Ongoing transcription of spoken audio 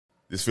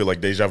This feel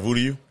like deja vu to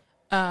you?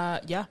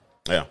 Yeah.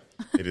 Yeah,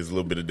 it is a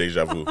little bit of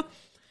deja vu.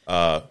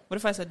 What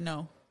if I said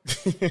no?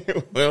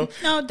 Well,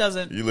 No, it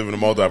doesn't. you live in a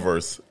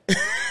multiverse.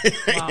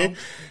 Wow.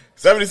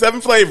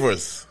 77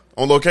 flavors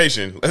on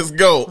location. Let's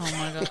go. Oh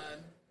my God.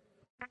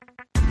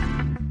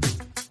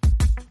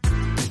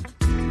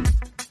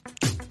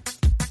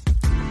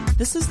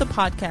 This is the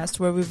podcast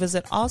where we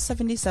visit all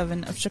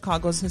 77 of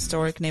Chicago's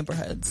historic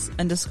neighborhoods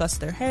and discuss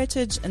their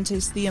heritage and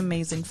taste the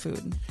amazing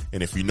food.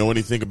 And if you know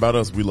anything about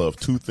us, we love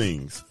two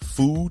things,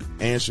 food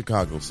and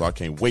Chicago. So I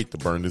can't wait to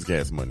burn this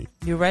gas money.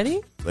 You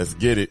ready? Let's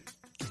get it.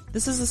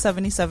 This is the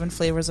 77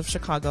 Flavors of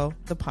Chicago,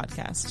 the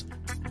podcast.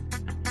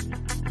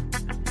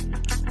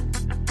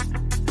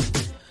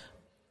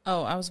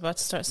 Oh, I was about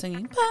to start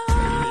singing.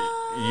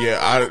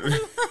 Yeah,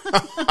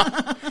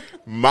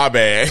 my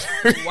bad.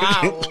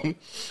 Wow.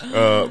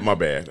 My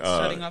bad.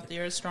 Starting off the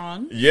year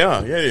strong.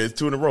 Yeah, it's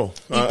 2 in a row.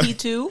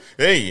 EP2.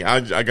 Hey,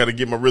 I got to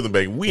get my rhythm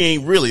back. We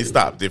ain't really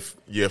stopped, if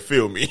you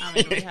feel me. I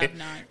mean, we have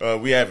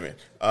not. We haven't.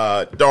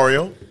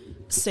 Dario.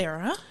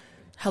 Sarah.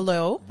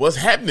 Hello. What's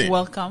happening?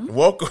 Welcome.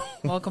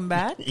 Welcome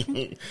back.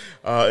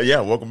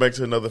 Welcome back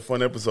to another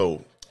fun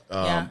episode.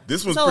 Yeah.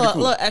 This was so pretty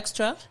cool. A little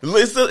extra.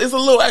 It's a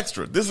little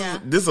extra. This Yeah.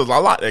 is a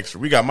lot extra.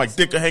 We got Mike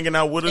Dicker hanging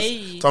out with us,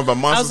 talking about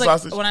monster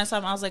sausage. When I saw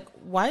him, I was like,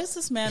 "Why is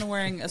this man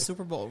wearing a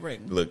Super Bowl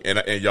ring?" Look, and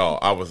y'all,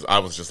 I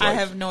was just like, I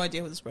have no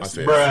idea who this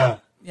person is.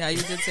 Bruh. Yeah,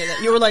 you did say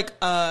that. You were like,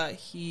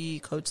 he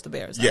coached the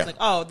Bears. I was like,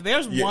 oh, the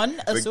Bears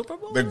won a Super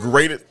Bowl? The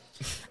greatest.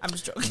 I'm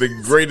just joking.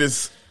 The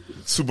greatest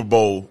Super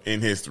Bowl in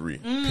history.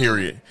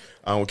 Period.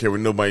 I don't care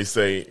what nobody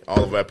say.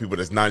 All of our people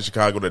that's not in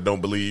Chicago that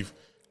don't believe,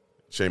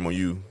 shame on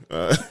you.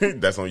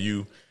 That's on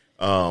you.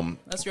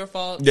 That's your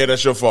fault. Yeah,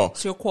 that's your fault.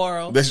 It's your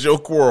quarrel. That's your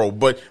quarrel.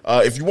 But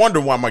if you wonder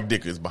why Mike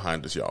Dicker is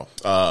behind us, y'all.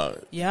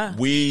 Yeah.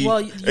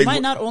 You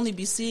might not only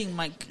be seeing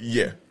Mike.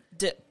 Yeah.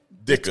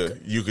 Dicker.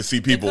 You can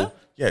see people. Dicker?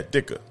 Yeah,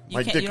 Dicker.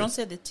 Mike Dicker. You don't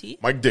say the T?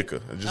 Mike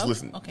Dicker. Just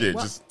listen. Okay. Yeah,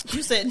 well, just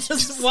you said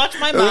just watch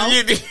my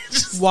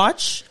mouth.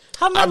 Watch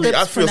how my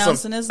lips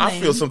pronouncing his name. I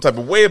feel some type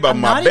of way about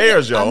my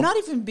Bears, y'all. I'm not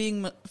even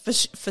being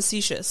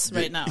facetious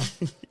right now.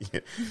 Yeah.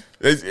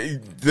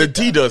 The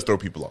T does throw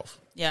people off.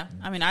 Yeah,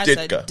 I mean, I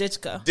said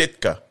Ditka.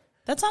 Ditka.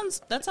 That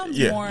sounds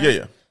more.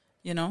 Yeah.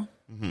 You know,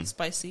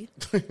 spicy.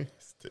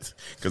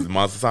 Because the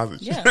monster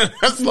sausage. Yeah.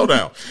 Slow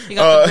down. You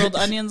got the grilled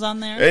onions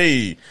on there.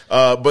 Hey,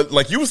 but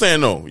like you were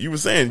saying, though, you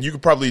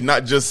could probably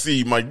not just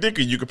see Mike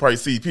Dicker, you could probably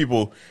see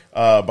people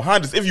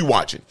behind us if you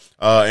watch it.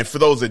 And for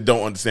those that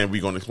don't understand,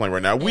 we're going to explain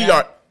right now. We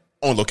are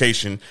on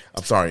location.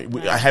 I'm sorry.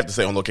 I have to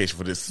say on location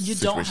for this You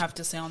situation. don't have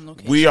to say on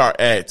location. We are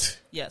at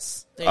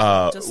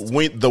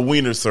the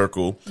Wiener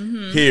Circle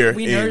here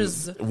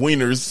Wieners. in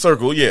Wiener's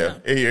Circle,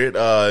 here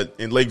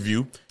in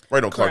Lakeview,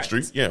 right on Clark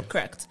Street. Yeah,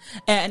 correct.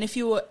 And if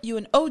you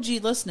an OG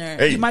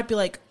listener, you might be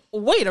like,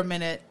 "Wait a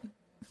minute,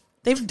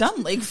 they've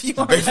done Lakeview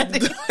already."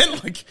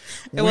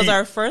 It was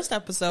our first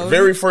episode,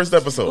 very first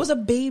episode. It was a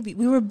baby.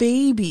 We were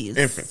babies,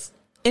 infants.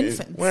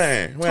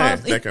 When,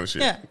 that kind of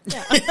shit. Yeah.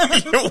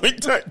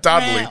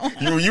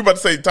 Toddling. You about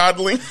to say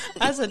toddling?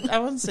 I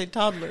wouldn't say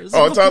toddlers.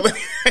 Oh, toddling.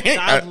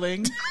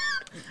 Toddling.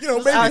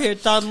 Babies out here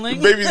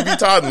toddling. Babies be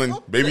toddling.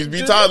 Babies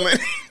be toddling.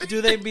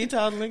 Do they be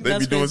toddling? They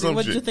That's be doing crazy. some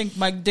What shit. do you think,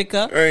 Mike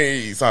Dicker?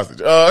 Hey, sausage.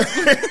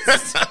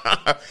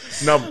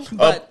 No,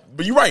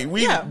 but you're right.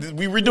 We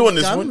redoing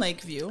this one.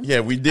 Lakeview.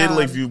 Yeah, we did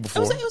Lakeview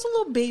before. It was a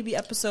little baby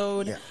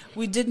episode. Yeah.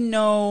 We didn't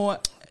know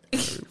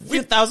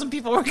 1,000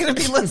 people were going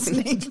to be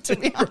listening. To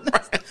be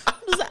honest, it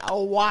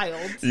was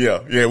wild.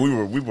 Yeah, we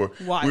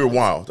were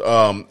wild.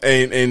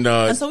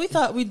 And so we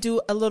thought we'd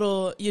do a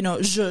little,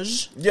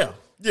 zhuzh. Yeah,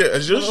 a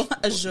zhuzh.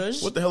 A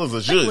zhuzh. What the hell is a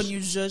zhuzh? Like when you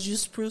zhuzh, you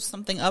spruce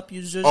something up.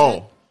 You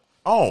zhuzh.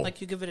 Oh, like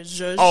you give it a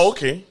zhuzh. Oh,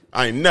 okay.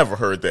 I ain't never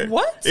heard that.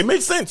 What? It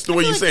makes sense the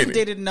way you said it.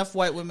 Dated enough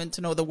white women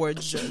to know the word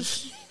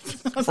zhuzh.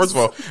 First of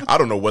all, I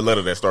don't know what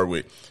letter that start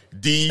with.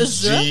 D,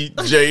 G,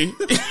 J.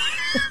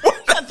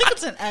 I think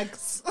it's an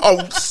X.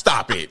 Oh,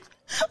 stop it.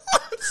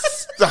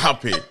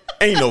 Stop it.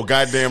 Ain't no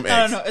goddamn X.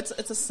 I don't know. It's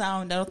a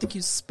sound. I don't think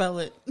you spell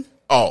it.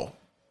 Oh.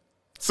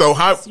 So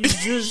how you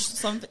zhuzh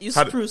something? You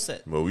spruce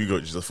it. Well,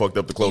 you just fucked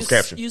up the closed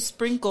caption. You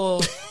sprinkle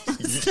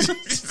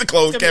the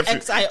closed caption.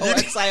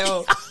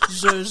 XIO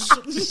zhuzh.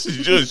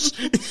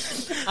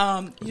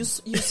 Zhuzh.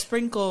 You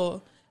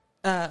sprinkle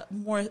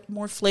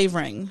more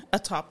flavoring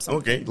atop something.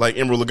 Okay, like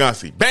Emeril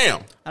Lagasse.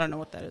 Bam. I don't know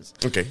what that is.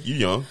 Okay, you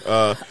young.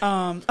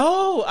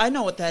 Oh, I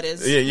know what that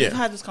is. Yeah. We've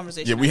had this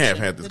conversation. Yeah, we have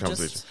had this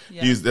conversation.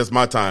 That's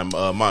my time.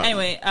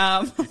 Anyway,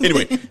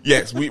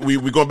 yes,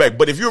 we going back.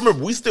 But if you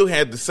remember, we still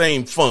had the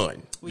same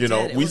fun. We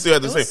still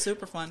had the same. It was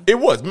super fun. It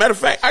was. Matter of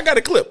fact, I got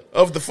a clip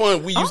of the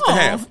fun we used to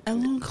have. A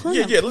little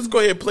clip. Yeah. Let's go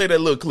ahead and play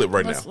that little clip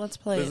right now. Let's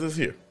play it. This is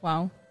here.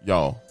 Wow.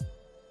 Y'all,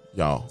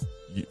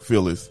 you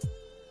feel this?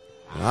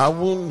 I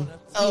wouldn't.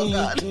 Oh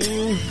God.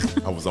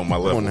 I was on my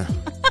level now.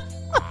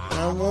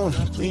 I want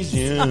to please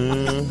you.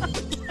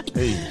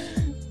 Hey.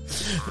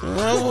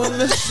 I want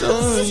to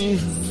show you,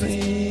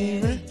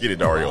 baby. Get it,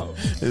 Dario.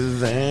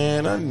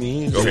 Then I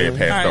need. Go ahead,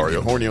 pass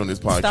Dario. Horny on this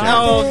podcast.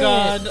 Stop. Oh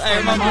God,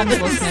 my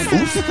mom's listening.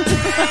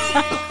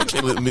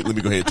 Let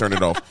me go ahead and turn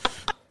it off.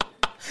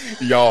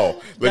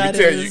 Y'all, let me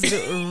tell you,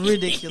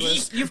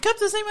 ridiculous. You've kept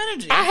the same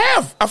energy. I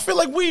have. I feel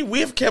like we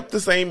have kept the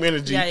same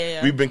energy.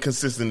 Yeah. We've been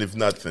consistent, if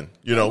nothing.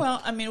 You know.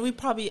 Well, I mean, we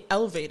probably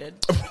elevated.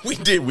 We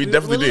did. We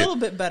definitely did. A little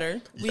bit better.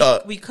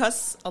 We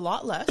cuss a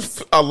lot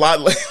less. A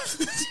lot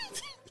less.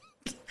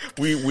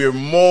 We're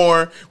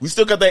more. We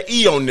still got that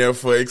E on there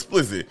for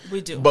explicit.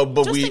 We do, but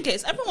just in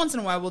case. Every once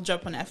in a while, we'll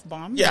drop an F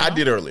bomb. Yeah, I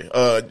did earlier.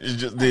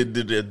 Just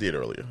did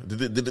earlier.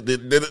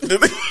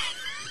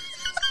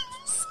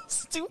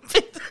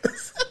 Stupid.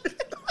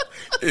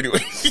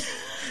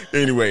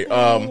 Anyway,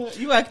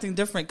 you acting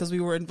different because we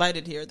were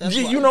invited here. That's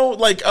why. You know,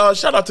 like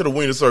shout out to the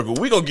Wiener Circle.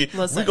 We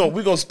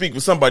gonna speak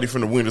with somebody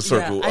from the Wiener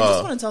Circle. Yeah, I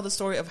just want to tell the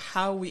story of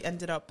how we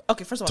ended up.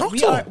 Okay, first of all,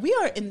 we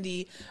are in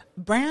the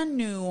brand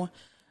new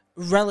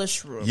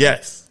relish room.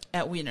 Yes.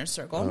 At Wiener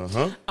Circle.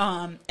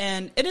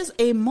 And it is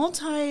a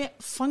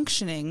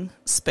multi-functioning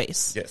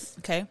space. Yes.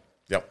 Okay.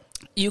 Yep.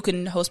 You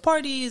can host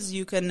parties.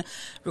 You can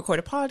record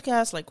a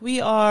podcast like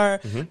we are.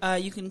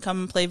 You can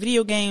come and play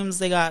video games.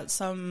 They got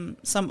some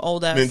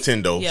old ass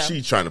Nintendo. Yeah.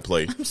 She trying to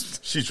play.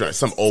 She trying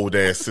some old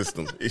ass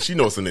system. She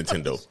knows it's a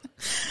Nintendo.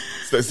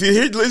 So, see,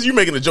 here, Liz, you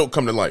making a joke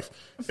come to life,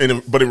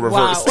 but in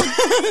reverse. Wow.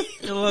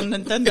 Little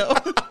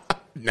Nintendo.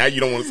 Now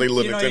you don't want to say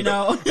little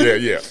Nintendo. You know.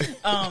 Yeah.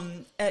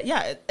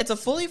 Yeah, it's a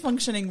fully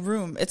functioning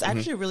room. It's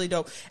actually really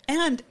dope.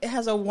 And it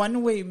has a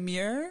one-way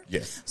mirror.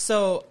 Yes.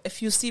 So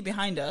if you see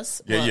behind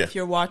us, if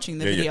you're watching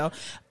the video,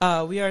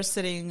 we are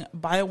sitting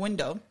by a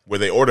window. Where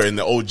they order in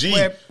the OG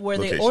Where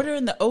they order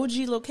in the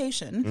OG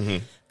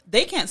location.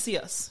 They can't see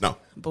us. No.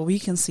 But we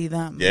can see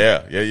them.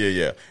 Yeah.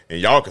 And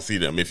y'all can see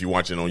them if you're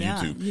watching on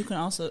YouTube. You can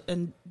also,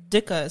 and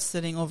Dicka is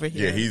sitting over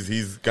here. Yeah,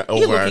 he's got over.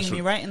 He's looking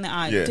me right in the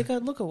eye. Yeah.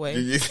 Dicka, look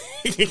away.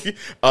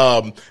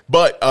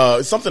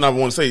 But something I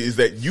want to say is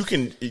that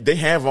they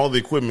have all the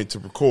equipment to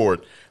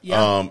record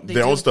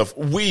their own stuff.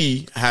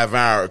 We have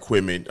our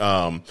equipment.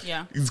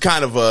 It's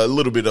kind of a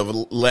little bit of a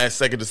last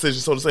second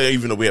decision, so to say,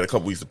 even though we had a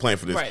couple weeks to plan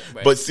for this. Right.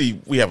 But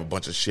see, we have a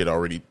bunch of shit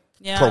already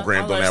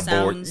programmed on our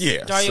board.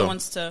 Yeah. Dario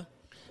wants to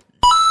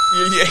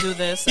do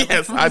this.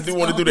 Yes, I do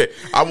want to do that.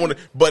 I want to,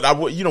 but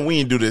we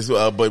didn't do this.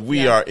 But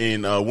we are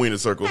in Wiener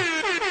Circle.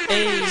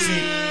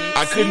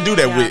 I couldn't do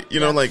that with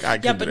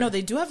but no,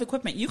 they do have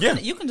equipment. You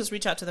can just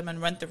reach out to them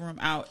and rent the room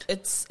out.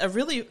 It's a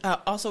really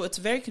also it's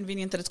very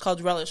convenient that it's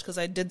called relish because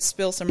I did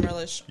spill some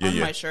relish on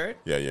my shirt.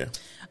 Yeah.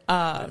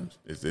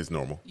 It's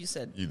normal. You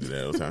said you do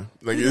that all the time.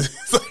 Like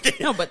it's like,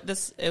 no, but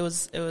it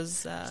was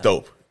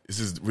dope. It's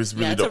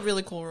really dope. It's a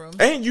really cool room.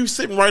 And you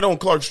sitting right on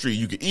Clark Street.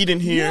 You can eat in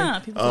here. Yeah,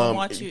 people can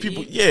watch you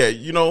eat. Yeah,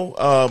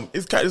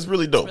 it's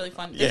really dope. It's really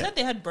fun. Yeah. They said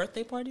they had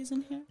birthday parties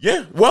in here.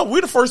 Yeah. Well, we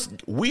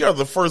are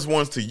the first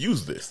ones to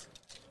use this.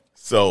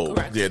 So,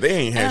 correct. Yeah, they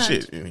ain't had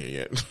shit in here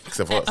yet,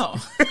 except for us. Oh.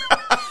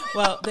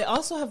 Well, they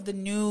also have the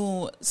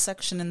new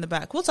section in the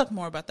back. We'll talk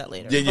more about that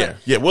later.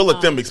 Yeah. We'll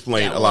let them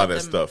explain a lot of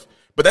that stuff.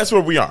 But that's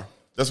where we are.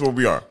 That is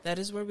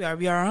where we are.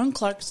 We are on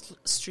Clark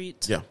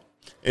Street. Yeah.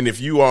 And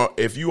if you all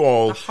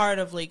the heart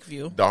of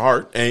Lakeview. The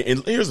heart.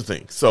 And here's the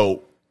thing.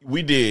 So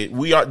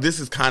this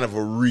is kind of a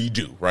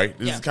redo, right?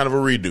 This is kind of a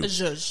redo. A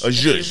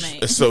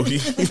zhuzh. So he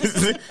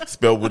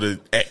spelled with an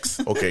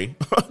X, okay?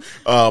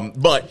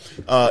 But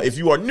if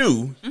you are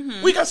new,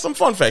 we got some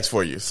fun facts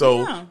for you.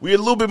 So we're a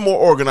little bit more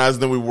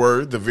organized than we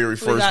were the very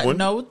first one.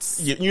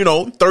 Notes.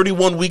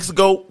 31 weeks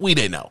ago, we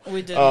didn't know.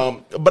 We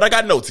didn't. But I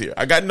got notes here.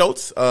 I got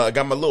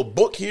my little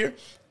book here.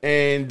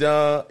 And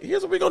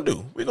here's what we're going to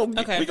do. We're going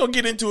to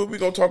get into it. We're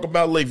going to talk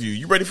about Lakeview.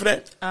 You ready for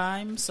that?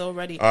 I'm so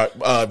ready. All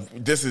right.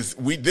 This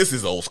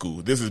is old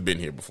school. This has been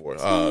here before.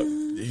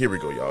 Here we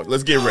go, y'all.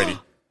 Let's get ready.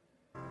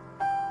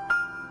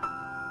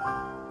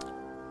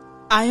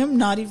 I am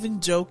not even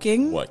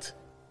joking. What?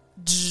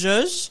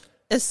 Zhuzh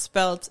is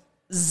spelled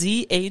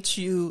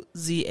Zhuzh.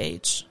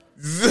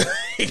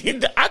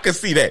 I can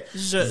see that.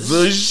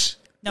 Zhuzh.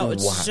 No,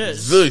 it's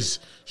zhuzh.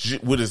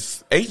 Zhuzh. With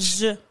a H?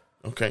 Zh.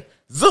 Okay.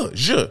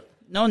 Zh.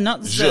 No,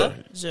 not zh.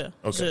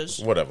 Okay,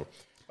 zh. Whatever.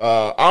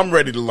 I'm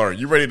ready to learn.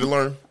 You ready to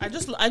learn? I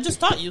just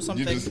taught you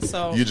something.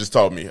 You just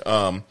taught me.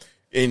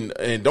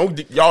 And don't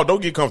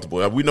get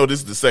comfortable. We know this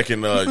is the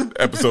second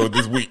episode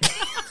this week.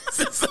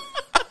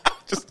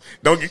 Just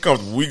don't get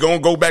comfortable. We gonna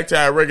go back to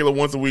our regular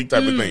once a week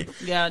type of thing.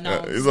 Yeah,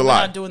 no, it's a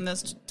lot. Not doing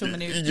this too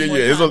many.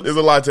 It's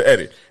a lot to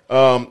edit.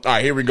 All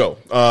right, here we go.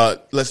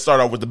 Let's start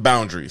off with the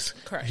boundaries.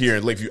 Correct. Here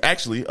in Lakeview.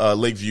 Actually,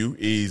 Lakeview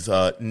is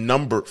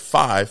number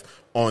 5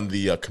 on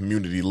the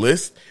community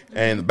list.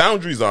 And the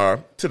boundaries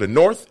are to the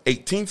north,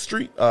 18th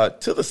Street,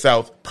 to the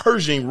south,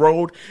 Pershing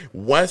Road,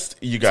 west,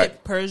 you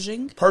got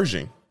Pershing.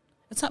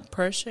 It's not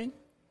Pershing.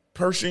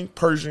 Pershing,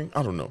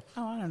 I don't know.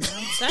 Oh, I don't know.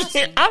 I'm just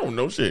asking. I don't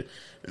know shit.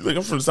 Look,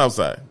 I'm from the south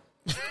side.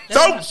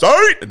 South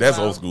side? That's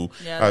old school.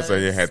 Yeah, I say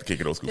they had to kick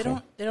it old school.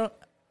 They don't,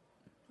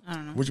 I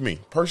don't know. What you mean?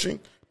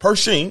 Pershing,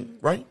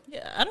 right?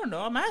 Yeah, I don't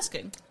know. I'm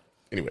asking.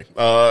 Anyway,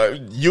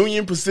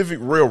 Union Pacific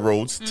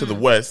Railroads to the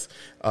west,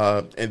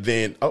 and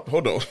then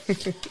hold on.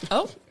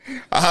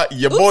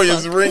 Your boy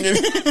is ringing.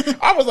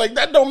 I was like,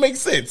 that don't make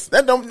sense.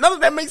 None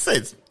of that makes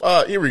sense.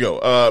 Here we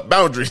go.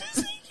 Boundaries.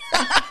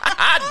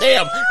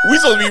 Damn, we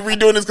supposed to be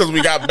redoing this because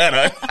we got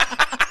better.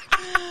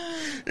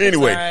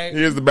 Anyway, right.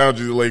 Here's the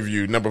boundaries of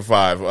Lakeview. Number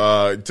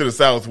 5, to the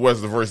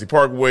southwest, Diversey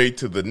Parkway.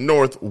 To the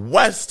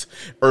northwest,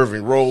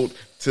 Irving Road.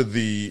 To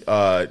the,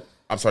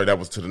 I'm sorry, that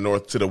was to the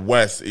north. To the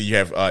west, you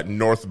have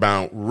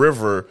northbound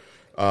River,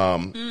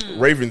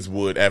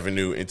 Ravenswood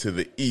Avenue. And to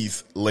the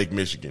east, Lake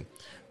Michigan.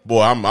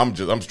 Boy,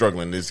 I'm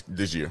struggling this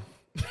year.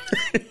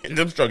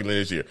 I'm struggling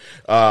this year.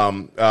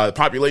 The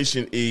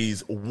population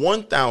is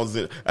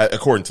 1,000,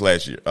 according to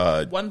last year.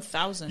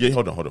 1,000. Yeah,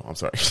 hold on. I'm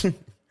sorry.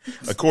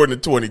 According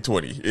to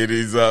 2020, it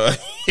is.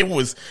 It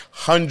was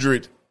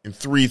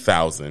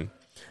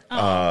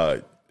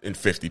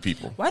 103,050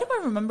 people. Why do I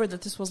remember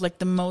that this was like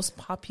the most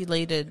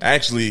populated?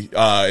 Actually,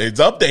 it's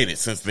updated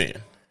since then.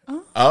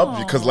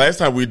 Because last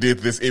time we did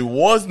this, it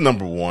was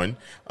number 1.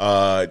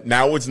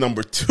 Now it's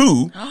number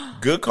 2.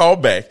 Good call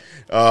back.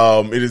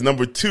 It is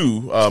number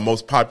 2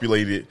 most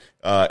populated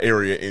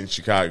area in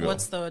Chicago.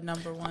 What's the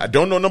number 1? I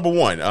don't know number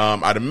 1.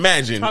 I'd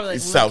imagine probably like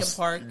it's Lincoln South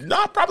Park. No,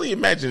 I probably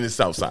imagine it's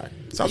Southside.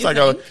 Southside.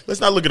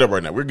 Let's not look it up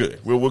right now. We're good.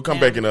 We'll come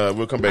back and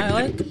we'll come back.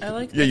 I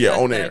like. Yeah.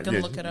 On air. I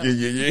can look it up.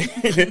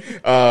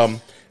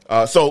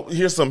 Yeah. So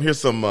here's some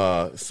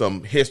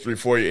history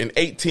for you. In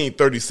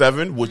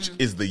 1837, which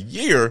is the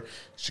year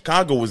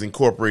Chicago was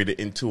incorporated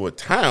into a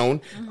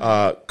town,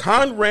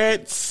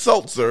 Conrad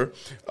Sulzer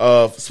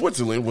of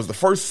Switzerland was the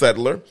first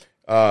settler.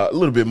 A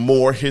little bit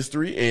more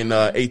history. In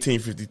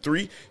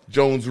 1853,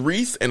 Jones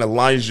Reese and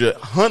Elijah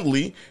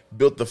Huntley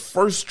built the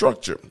first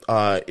structure.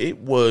 It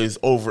was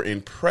over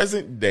in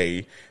present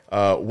day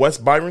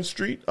West Byron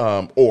Street,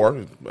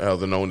 or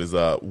they're known as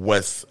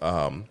West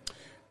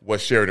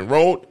Sheridan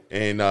Road,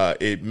 and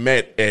it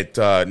met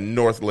at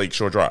North Lake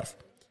Shore Drive.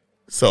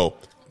 So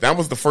that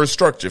was the first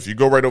structure. If you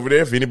go right over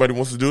there, if anybody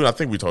wants to do it, I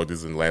think we talked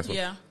this in the last one.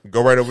 Yeah.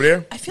 Go right over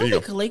there. I feel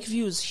like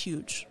Lakeview is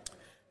huge.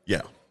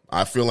 Yeah.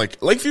 I feel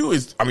like Lakeview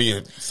is,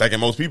 second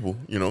most people,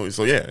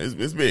 so yeah,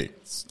 it's big.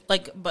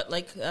 Like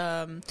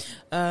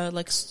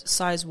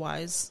size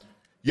wise.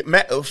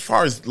 Yeah, as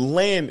far as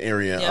land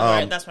area. Yeah,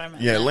 right, that's what I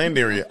meant. Yeah, land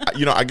area.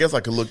 I guess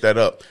I could look that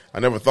up. I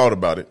never thought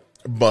about it,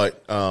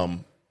 but,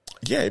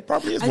 yeah, it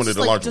probably is one of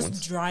the larger ones.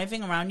 Just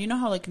driving around, you know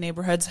how like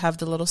neighborhoods have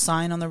the little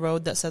sign on the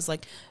road that says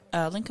like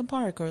Lincoln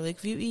Park or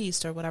Lakeview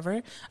East or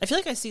whatever. I feel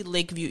like I see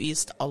Lakeview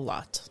East a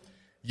lot.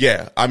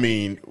 Yeah,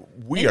 we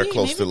are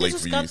close to Lakeview East. Maybe they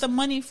just got the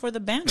money for the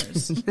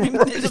banners. Maybe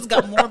they just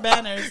got more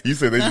banners. You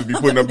said they should be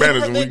putting up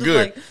banners and we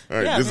good.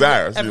 All right,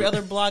 desires. Every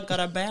other block got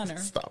a banner.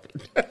 Stop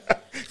it.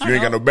 If you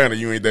ain't got no banner,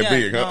 you ain't that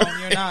big, huh? No,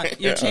 you're not.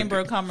 Your Chamber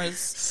of Commerce.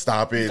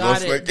 Stop it.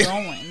 Got it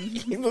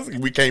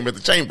going. We came at the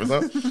chambers,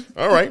 huh?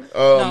 All right.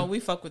 No, we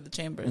fuck with the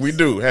chambers. We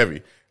do,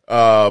 heavy.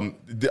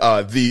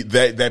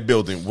 That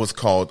building was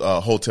called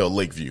Hotel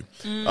Lakeview.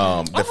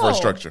 The first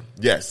structure.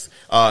 Yes.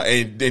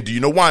 And do you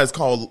know why it's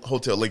called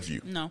Hotel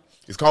Lakeview? No.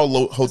 It's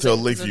called Hotel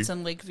Lakeview. It's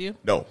in Lakeview?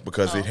 No,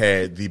 because it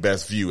had the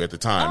best view at the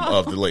time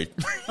of the lake.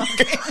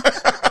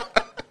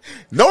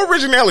 No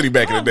originality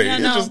back in the day.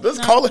 Yeah, let's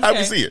call it how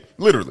we see it.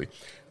 Literally.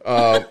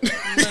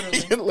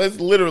 Let's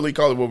literally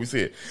call it what we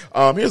see it.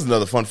 Here's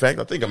another fun fact.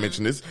 I think I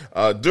mentioned this.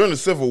 During the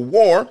Civil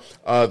War,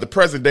 the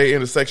present day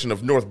intersection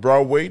of North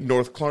Broadway,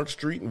 North Clark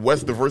Street, and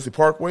West Diversey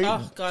Parkway.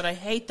 Oh, God, I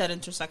hate that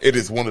intersection. It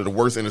is one of the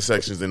worst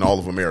intersections in all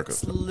of America.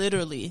 It's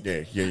literally.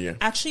 Yeah.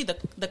 Actually,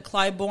 the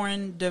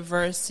Clybourne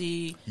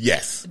Diversey.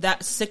 Yes. That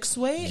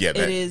 6-way. Yeah,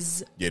 it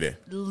is. Yeah,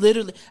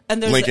 literally.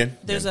 And there's Lincoln.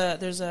 There's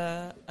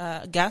a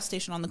gas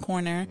station on the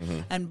corner,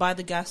 and by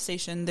the gas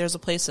station, there's a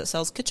place that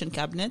sells kitchen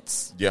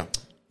cabinets. Yeah.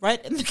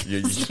 Right in the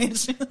gas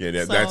station. Yeah,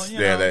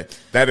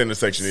 that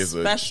intersection is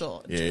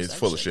special. Yeah, it's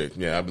full of shit.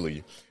 Yeah, I believe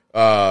you.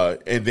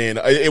 And then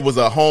it was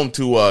a home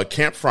to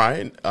Camp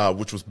Fry,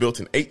 which was built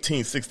in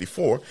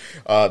 1864.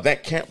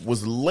 That camp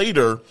was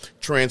later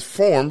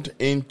transformed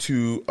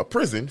into a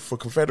prison for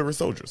Confederate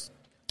soldiers.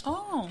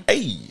 Oh.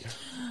 Hey,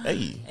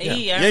 I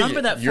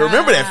remember that fact. You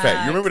remember that fact.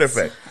 I remember that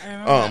fact.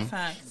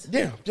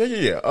 Yeah.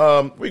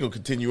 We're gonna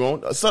continue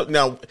on. So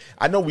now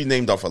I know we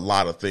named off a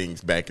lot of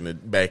things back in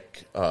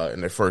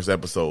the first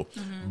episode,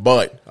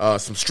 but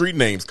some street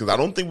names, because I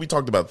don't think we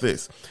talked about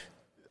this.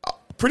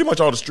 Pretty much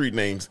all the street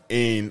names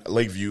in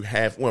Lakeview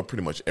have,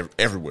 pretty much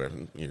everywhere.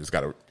 It's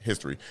got a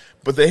history,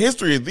 but the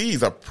history of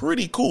these are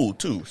pretty cool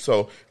too.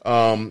 So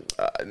I'm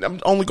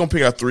only gonna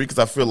pick out 3 because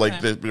I feel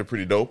like they're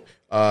pretty dope.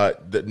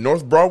 The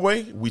North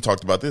Broadway, we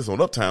talked about this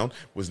on Uptown,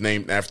 was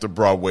named after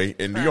Broadway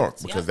in New York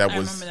because that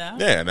was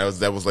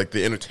like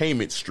the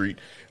entertainment street.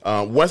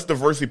 West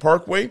Diversey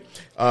Parkway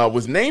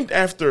was named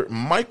after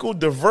Michael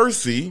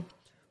Diversey,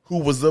 who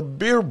was a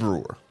beer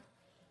brewer.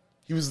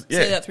 He was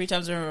Say that 3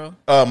 times in a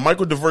row.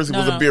 Michael Diversey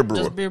was a beer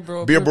brewer. Beer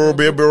brewer. Beer brewer.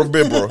 Beer brewer.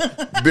 Beer brewer.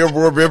 Beer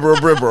brewer. Beer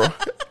brewer. Beer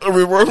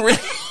brewer.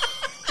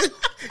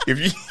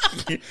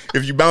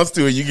 If you bounce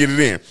to it, you get it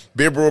in.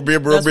 Beer brewer.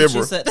 Beer brewer. Beer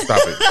brewer. Stop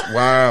it!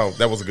 Wow,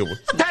 that was a good one.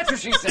 That's what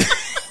she said.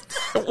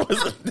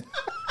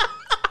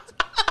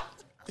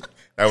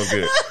 That was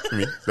good.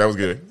 That was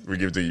good. We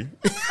give it to you.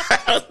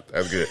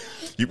 That's good.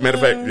 Matter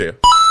of fact, yeah.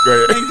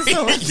 Go ahead. Thank you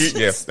so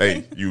much.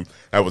 Hey,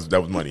 that was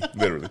money,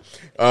 literally.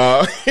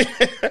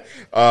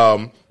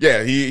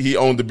 Yeah, he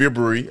owned the beer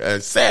brewery,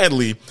 and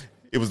sadly,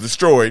 it was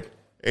destroyed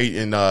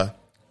in Was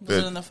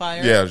it in the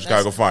fire? Yeah, the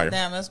Chicago fire.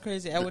 Damn, that's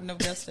crazy. I wouldn't have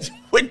guessed it.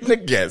 Wouldn't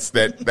have guessed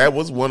that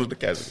was one of the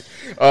casualties.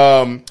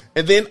 And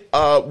then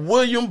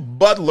William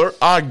Butler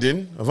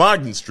Ogden of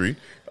Ogden Street,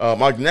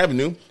 Ogden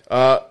Avenue.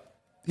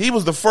 He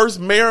was the first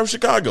mayor of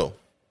Chicago.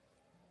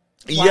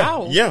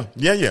 Wow.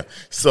 Yeah.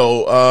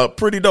 So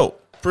pretty dope.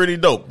 Pretty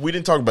dope. We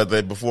didn't talk about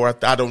that before.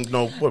 I don't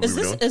know what we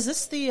were doing. Is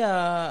this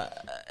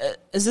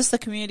the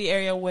community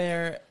area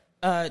where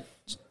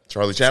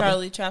Charlie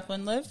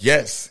Chaplin lived?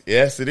 Yes,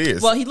 it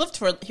is. Well, he lived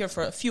here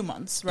for a few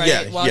months, right?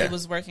 Yeah, While he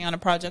was working on a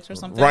project or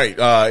something. Right.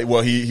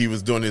 Well, he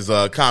was doing his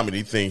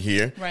comedy thing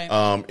here. Right.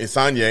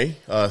 Insanye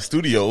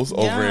Studios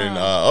over in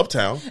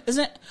Uptown.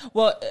 Isn't it?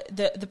 Well,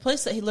 the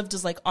place that he lived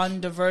is like on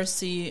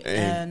Diversey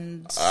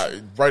and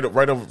right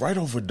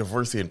over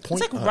Diversey and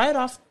Point. It's like right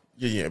off.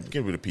 Yeah.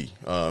 Begin with a P.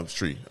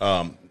 Street.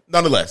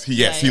 Nonetheless,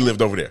 he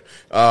lived over there.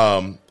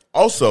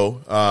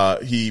 Also,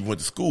 he went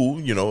to school,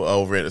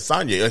 over at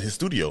Asanye. His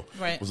studio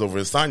was over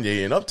at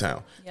Asanye in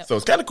Uptown. Yep. So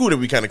it's kind of cool that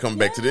we kind of come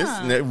back to this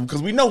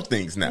because we know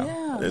things now.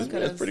 Yeah,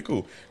 it's pretty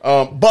cool.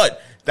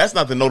 But that's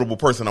not the notable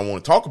person I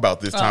want to talk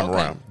about this time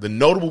around. The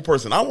notable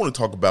person I want to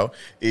talk about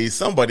is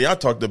somebody I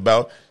talked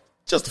about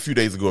just a few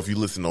days ago, if you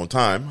listen on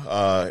time,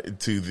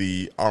 to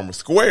the Armour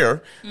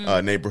Square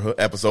neighborhood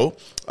episode,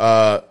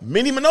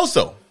 Minnie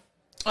Minoso.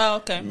 Oh,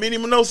 okay. Minnie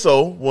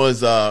Minoso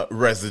was a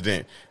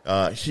resident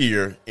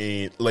here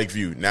in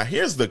Lakeview. Now,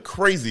 here's the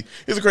crazy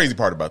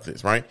part about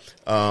this, right?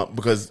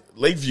 Because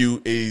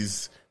Lakeview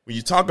is, when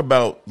you talk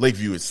about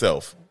Lakeview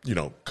itself,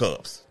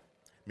 Cubs.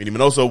 Minnie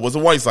Minoso was a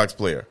White Sox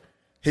player.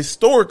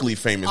 Historically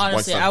famous. Honestly,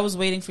 White Sox. I was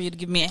waiting for you to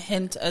give me a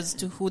hint as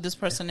to who this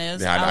person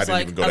is. Yeah, I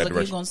didn't even go that direction.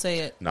 Who's gonna say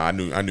it? No, I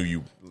knew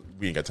you.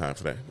 We ain't got time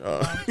for that.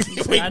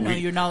 I know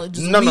your knowledge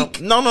is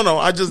weak. No.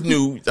 I just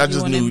knew.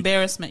 An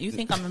embarrassment. You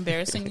think I'm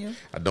embarrassing you?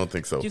 I don't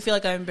think so. Do you feel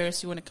like I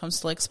embarrass you when it comes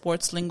to like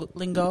sports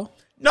lingo?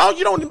 No,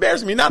 you don't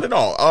embarrass me. Not at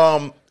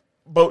all.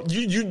 But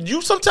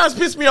you sometimes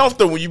piss me off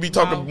though when you be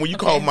talking when you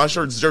call my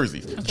shirts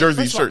jerseys. Okay.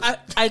 Jersey shirts.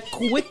 I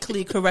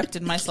quickly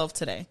corrected myself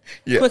today.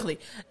 Yeah. Quickly.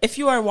 If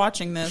you are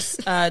watching this,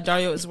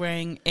 Dario is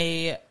wearing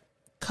a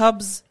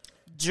Cubs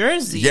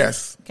jersey.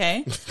 Yes.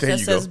 Okay. That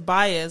says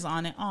Baez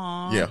on it.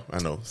 Aww. Yeah, I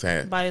know.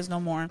 Sad. Baez no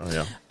more. Oh,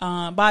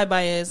 yeah. Bye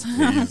Baez.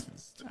 Yeah,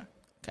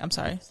 I'm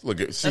sorry.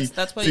 Look at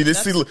that's what.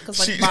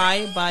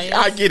 Baez.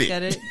 I get it.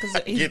 Get it?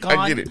 Because he's gone.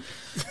 I get it.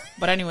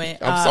 But anyway,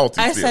 I'm salty.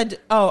 I said,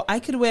 I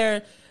could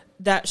wear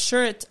that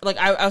shirt. Like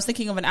I was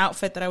thinking of an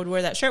outfit that I would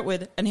wear that shirt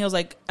with, and he was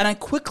like, and I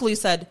quickly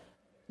said,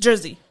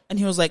 jersey, and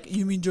he was like,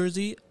 you mean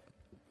jersey?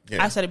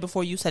 Yeah. I said it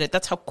before you said it.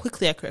 That's how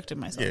quickly I corrected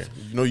myself.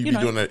 Yeah, you be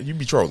doing that. You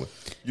be trolling.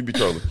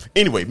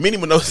 Anyway, Minnie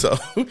Minoso,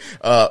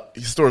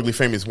 historically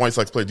famous White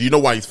Sox player. Do you know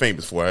why he's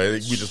famous for? We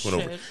just went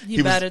over.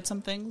 He batted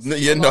some things.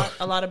 A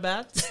lot of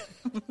bats.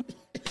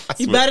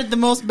 He batted the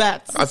most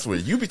bats. I swear,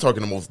 you be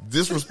talking the most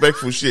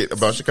disrespectful shit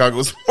about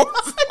Chicago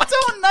sports. I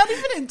don't, not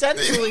even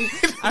intentionally.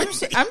 I'm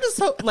just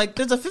so, like,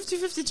 there's a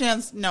 50-50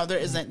 chance. No, there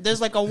isn't.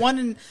 There's like a 1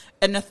 in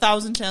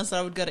 1,000 chance that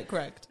I would get it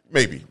correct.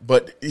 Maybe,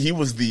 but he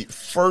was the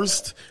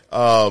first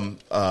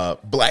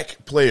black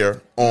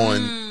player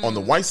on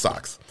the White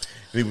Sox.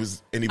 I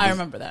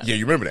remember that. Yeah,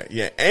 you remember that.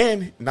 Yeah,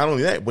 and not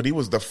only that, but he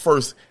was the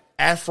first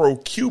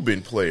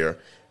Afro-Cuban player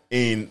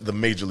in the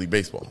Major League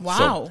Baseball.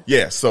 Wow.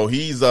 So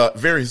he's a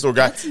very historic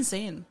guy. That's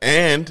insane.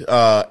 And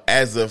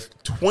as of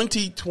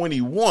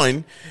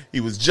 2021, he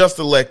was just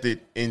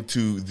elected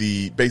into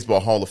the Baseball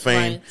Hall of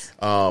Fame,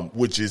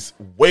 which is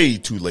way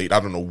too late. I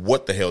don't know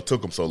what the hell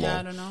took him so long. Yeah,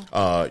 I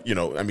don't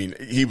know. I mean,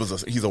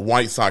 he's a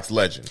White Sox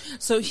legend.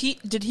 So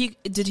did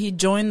he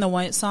join the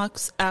White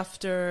Sox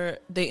after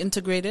they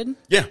integrated?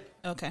 Yeah.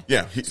 Okay.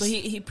 Yeah. So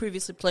he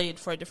previously played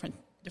for a different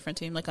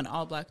team, like an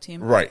all-black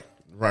team. Right.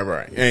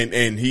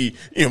 And he,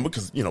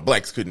 because,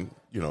 blacks couldn't,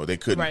 they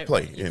couldn't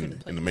play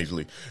in the Major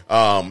League.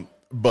 So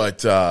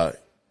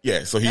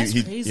That's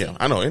crazy. Yeah,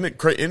 I know. Isn't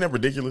that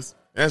ridiculous?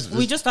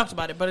 We just talked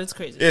about it, but it's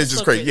crazy. It's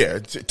just crazy. Yeah.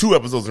 2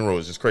 episodes in a row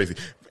is just crazy.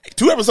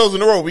 2 episodes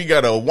in a row, we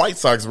got a White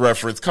Sox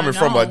reference coming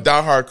from a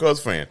diehard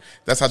Cubs fan.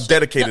 That's how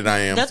dedicated I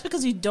am. That's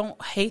because you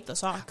don't hate the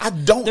Sox. I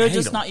don't They're hate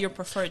just them. not your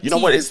preferred team. You know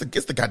what? It's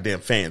the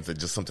goddamn fans that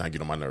just sometimes get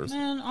on my nerves.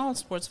 Man, all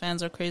sports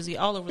fans are crazy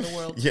all over the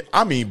world. Yeah,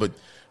 I mean, but...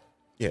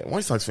 Yeah,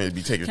 White Sox fans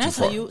be taking it too far.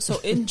 Can I tell you? So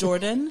in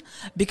Jordan,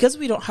 because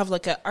we don't have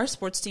our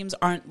sports teams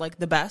aren't like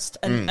the best,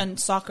 and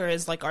soccer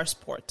is like our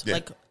sport. Yeah.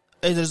 Like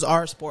it is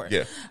our sport.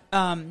 Yeah.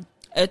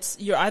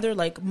 You're either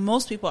like,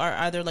 most people are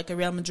either like a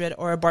Real Madrid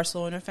or a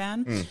Barcelona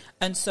fan,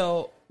 and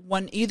so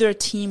when either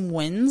team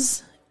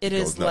wins, it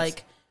is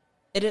like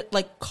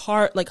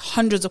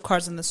hundreds of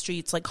cars in the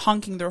streets, like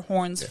honking their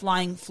horns,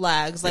 flying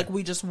flags, like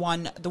we just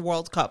won the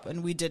World Cup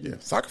and we didn't. Yeah.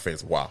 Soccer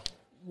fans, wild.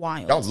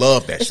 Y'all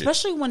love that shit.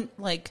 Especially when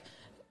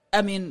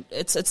I mean,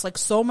 it's like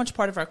so much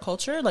part of our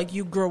culture. Like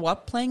you grow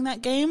up playing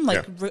that game,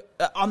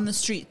 on the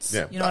streets.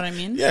 Yeah. You know what I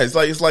mean? Yeah,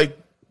 it's like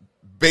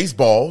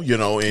baseball, you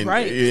know, and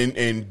Right.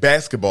 in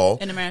basketball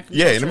In American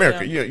yeah, in culture,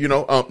 America, yeah. you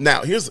know.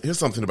 Now here's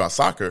something about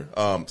soccer.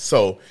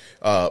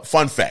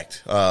 Fun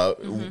fact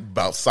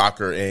about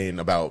soccer and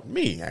about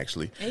me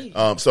actually. Hey.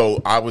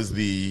 So I was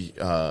the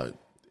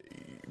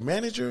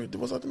manager.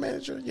 Was I the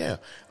manager? Yeah,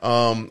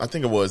 I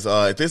think it was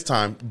at this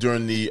time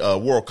during the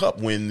World Cup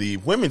when the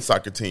women's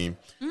soccer team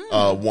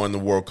won the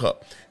World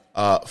Cup.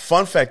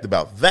 Fun fact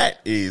about that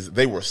is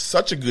they were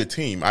such a good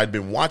team. I'd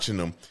been watching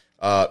them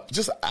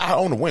just out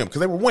on a whim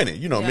because they were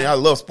winning. You know, what I mean, I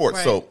love sports,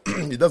 Right. so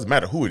it doesn't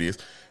matter who it is.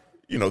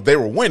 You know, they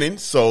were winning,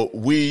 so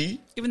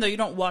even though you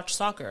don't watch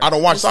soccer, I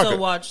don't watch you still soccer.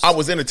 watch- I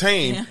was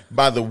entertained Yeah.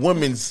 by the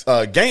women's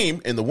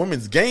game, and the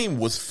women's game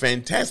was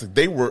fantastic.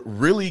 They were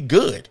really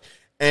good.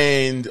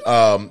 And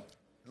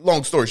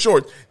long story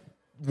short,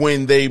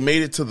 when they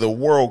made it to the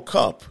World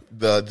Cup,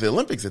 the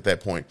Olympics at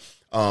that point,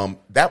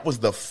 that was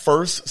the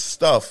first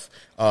stuff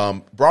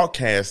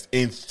broadcast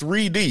in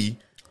 3D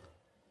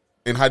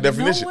in high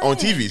definition on way.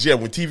 TVs. Yeah,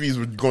 when TVs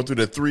were going through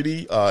the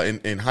 3D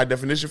in high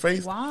definition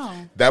phase. Wow.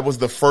 That was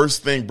the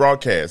first thing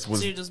broadcast.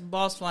 Was So you just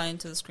balls flying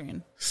to the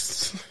screen.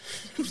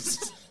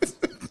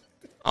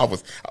 I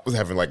was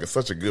having like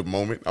such a good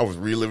moment. I was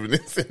reliving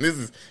this, and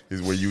this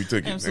is where you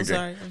took it. I'm so okay.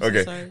 sorry. I'm okay.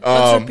 so sorry.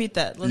 Let's repeat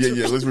that.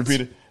 Let's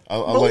repeat it. I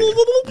like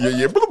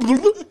yeah.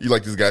 You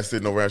like this guy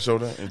sitting over our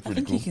shoulder? It's I pretty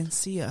think cool. he can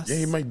see us. Yeah,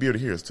 he might be able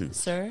to hear us too.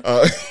 Sir.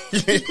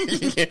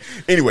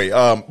 Anyway,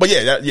 but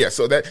yeah,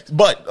 so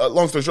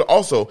long story short,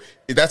 also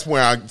that's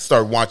when I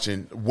started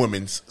watching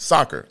women's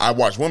soccer. I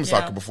watched women's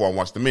Yeah. soccer before I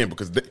watched the men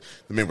because the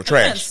men were The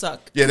men trash.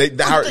 suck. Yeah,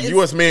 our It's-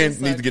 U.S. men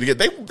they need to get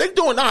together. They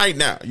doing all right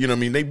now. You know what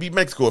I mean? They beat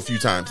Mexico a few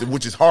times,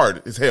 which is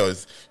hard as hell.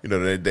 It's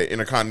the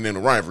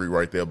intercontinental rivalry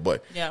right there.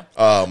 But Yeah.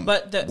 we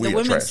But the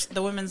are trash.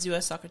 women's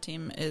U.S. soccer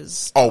team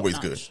is Always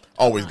top-notch. good.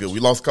 Always Top-notch. good. We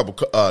lost a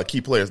couple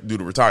key players due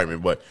to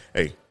retirement, but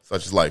hey,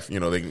 such is life. You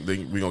know, we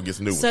gonna get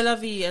some new ones. C'est la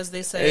vie, as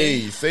they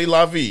say. Hey, say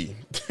la vie.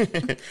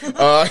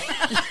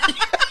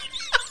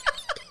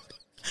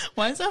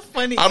 Why is that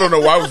funny? I don't know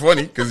why it was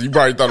funny because you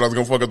probably thought I was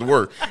gonna fuck up the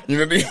word. You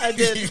know what I mean? I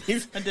did.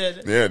 I did.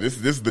 Yeah, this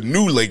is the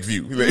new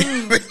Lakeview.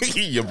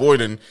 Your boy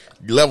done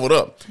leveled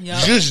up. Yeah.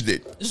 Zhuzhed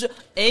it.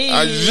 Hey.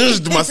 I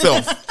zhuzhed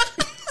myself.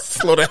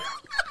 Slow down.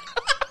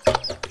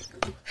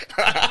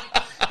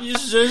 You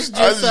zhuzhed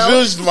I yourself.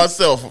 zhuzhed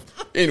myself.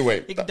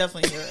 Anyway, He can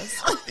definitely hear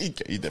us. he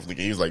definitely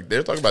can. He was like,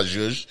 they're talking about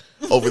zhuzh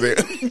over there.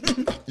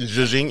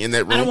 Zhuzhing in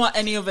that room. I don't want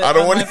any of it I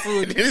don't on want my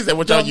food. Is that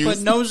what y'all Don't use?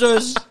 put no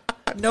zhuzh.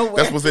 Nowhere.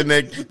 That's what's in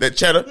that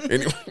cheddar.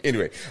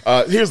 Anyway,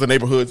 here's the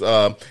neighborhoods: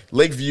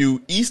 Lakeview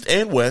East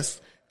and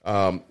West,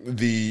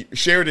 the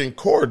Sheridan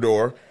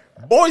Corridor,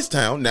 Boys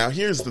Town. Now,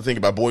 here's the thing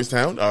about Boys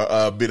Town.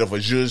 A bit of a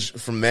zhuzh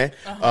from that.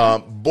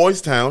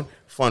 Boys Town.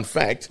 Fun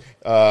fact: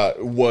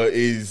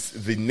 is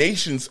the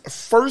nation's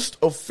first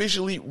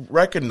officially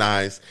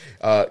recognized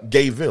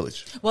gay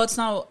village. Well, it's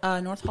now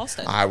North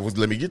Halsted.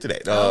 Let me get to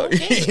that.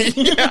 Okay.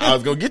 Yeah, I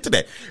was gonna get to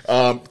that.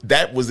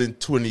 That was in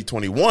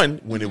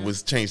 2021 when it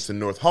was changed to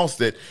North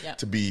Halsted Yeah.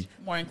 to be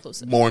More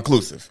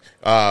inclusive.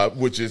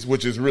 which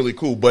is really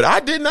cool. But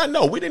I did not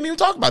know. We didn't even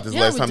talk about this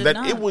Yeah, last we time. did That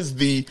not. it was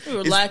We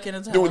were lacking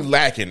as hell. It was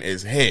lacking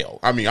as hell.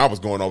 I mean, I was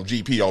going off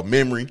GP, off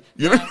memory.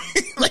 You know,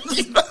 like,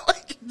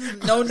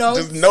 No notes.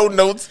 just no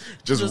notes,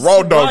 just Just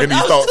raw dogging these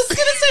I was thoughts. just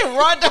gonna say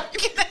raw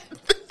dogging.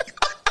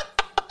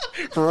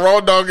 Raw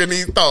dogging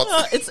these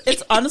thoughts.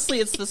 It's honestly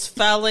it's this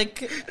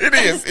phallic. It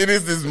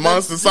is this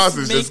monster Just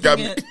sausage that's got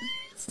me. making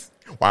it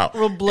Wow.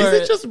 real blurred.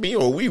 Is it just me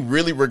or we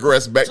really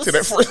regress back to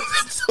that Just-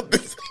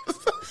 first?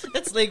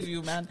 It's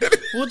Lakeview, man.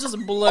 We'll just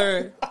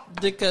blur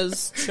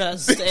Dicka's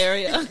chest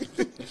area.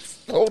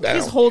 Hold down.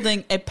 He's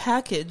holding a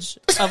package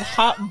of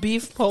hot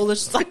beef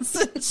Polish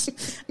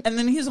sausage, and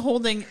then he's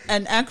holding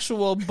an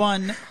actual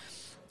bun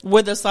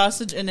with a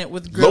sausage in it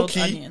with Low grilled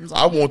key, onions.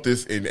 I want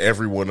this in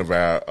every one of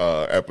our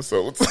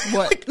episodes.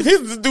 What?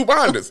 Here's this dude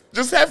behind us.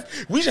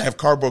 We should have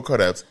cardboard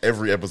cutouts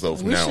every episode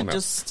from We now should on.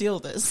 just steal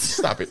this.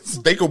 Stop it.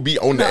 They could be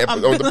on the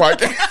I'm on the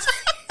podcast.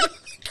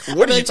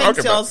 What are you Thanks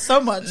talking y'all about?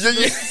 so much. Yeah,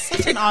 yeah. It's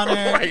such an honor.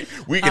 Right.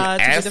 We can to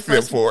be ask the them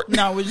first- for it.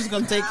 No, we're just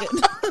gonna take it.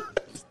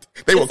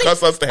 They will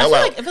cuss us the hell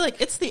out. I feel like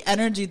it's the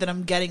energy that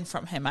I'm getting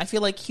from him. I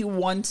feel like he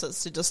wants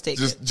us to just take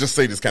it. Just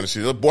say this kind of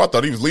shit. Boy, I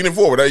thought he was leaning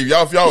forward. Hey,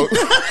 y'all.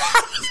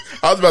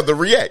 I was about to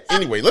react.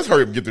 Anyway, let's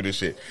hurry up and get through this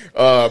shit.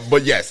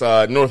 But yes,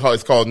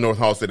 it's called North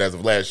Halsted as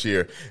of last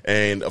year.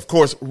 And of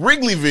course,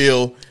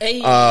 Wrigleyville,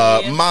 Hey.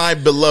 my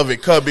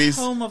beloved Cubbies.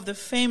 Home of the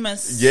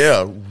famous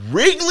Yeah,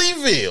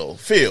 Wrigleyville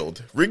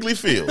Field.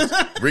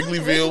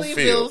 Wrigleyville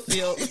Field.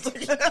 Field.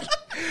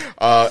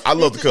 I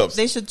love the Cubs.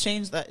 They should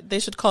change that. They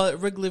should call it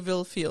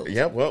Wrigleyville Field.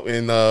 Yeah, well,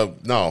 and no,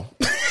 no,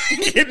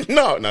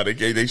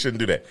 they shouldn't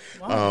do that.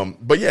 Wow.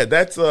 But yeah,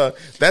 that's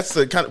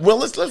the kind of. Well,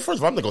 let's first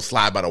of all, I'm gonna go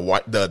slide by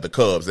the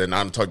Cubs, and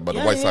I'm talking about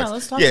the White Sox.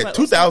 Let's talk Yeah, about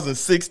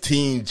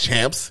 2016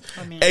 champs.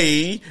 I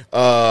mean-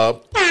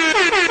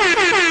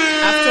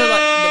 After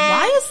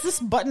Why is this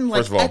button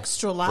like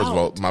extra loud? First of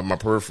all, my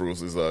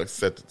peripherals is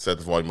set the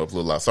volume up a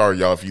little loud. Sorry,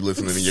 y'all, if you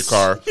listening in your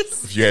car,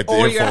 if you had the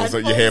Or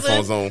your your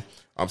headphones on.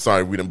 I'm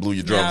sorry we done blew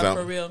your drums out.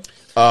 For real.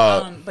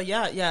 But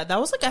yeah, that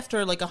was like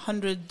after like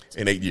 100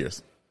 in 8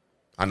 years.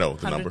 I know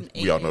the number.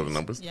 We all know the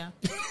numbers. Yeah.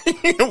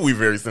 We're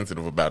very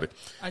sensitive about it.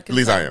 At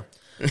least I am.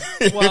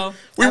 Well,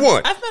 we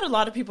won. I've met a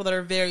lot of people that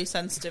are very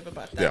sensitive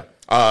about that. Yeah.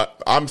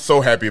 I'm so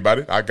happy about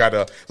it. I got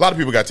a lot of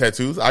people got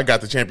tattoos. I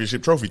got the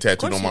championship trophy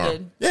tattooed on my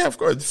arm. Yeah, of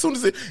course. As soon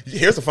as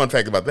here's a fun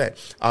fact about that.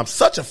 I'm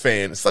such a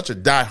fan, such a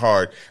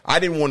diehard. I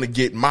didn't want to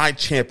get my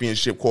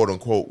championship quote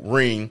unquote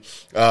ring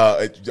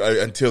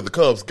until the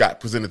Cubs got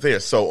presented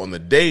theirs. So on the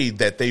day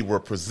that they were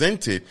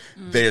presented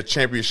their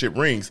championship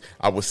rings,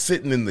 I was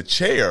sitting in the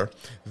chair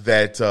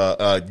that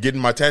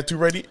getting my tattoo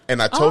ready, and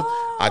I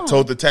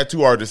told the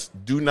tattoo artist,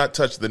 do not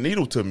touch the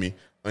needle to me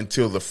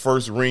until the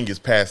first ring is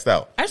passed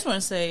out. I just want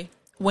to say,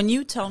 when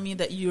you tell me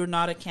that you're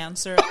not a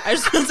Cancer, I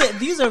just want to say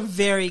these are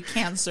very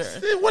Cancer.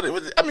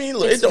 I mean,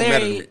 look, it don't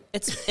matter to me.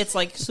 It's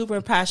like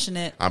super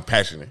passionate. I'm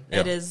passionate. Yeah.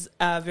 It is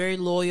very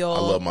loyal.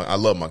 I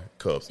love my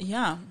Cubs.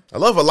 Yeah, I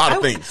love a lot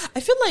of things.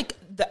 I feel like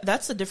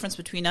that's the difference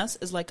between us.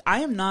 Is like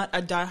I am not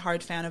a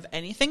diehard fan of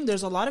anything.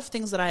 There's a lot of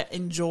things that I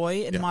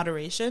enjoy in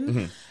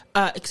moderation,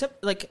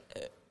 except like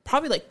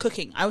probably like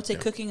cooking. I would say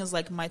cooking is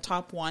like my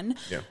top one.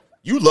 Yeah,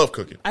 you love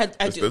cooking. I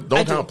do.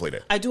 Don't downplay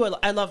that. I do.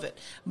 I love it,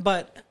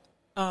 but.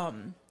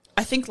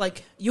 I think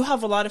like you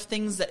have a lot of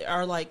things that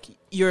are like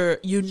you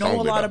know strongly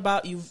a lot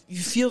about you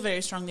feel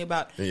very strongly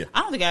about. Yeah.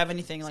 I don't think I have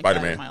anything like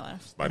Spider-Man. that in my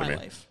life.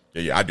 Spider-Man.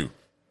 Yeah, I do.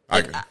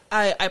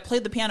 I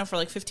played the piano for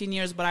like 15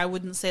 years, but I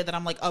wouldn't say that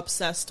I'm like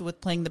obsessed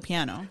with playing the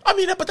piano. I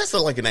mean, but that's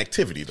like an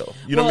activity though.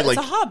 You know what I mean?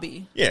 Like, it's a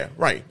hobby. Yeah,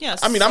 right. Yes.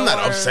 I mean, I'm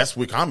not obsessed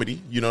with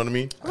comedy. You know what I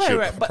mean?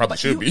 Right. Probably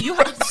should be. You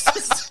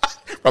have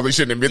probably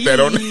shouldn't admit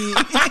that on.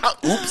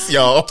 Oops,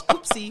 y'all.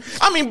 Oopsie.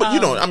 I mean, but you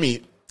know, I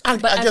mean. I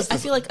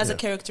feel like as a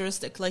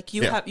characteristic, like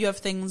you have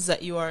things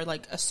that you are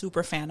like a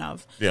super fan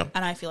of, and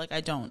I feel like I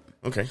don't.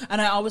 Okay.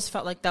 And I always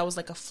felt like that was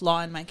like a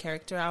flaw in my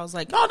character. I was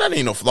like, no, that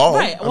ain't no flaw.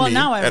 Right. Well,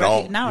 now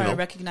I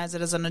recognize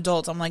it as an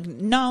adult. I'm like,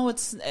 no,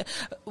 it's.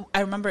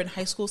 I remember in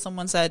high school,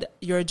 someone said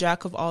you're a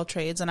jack of all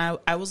trades, and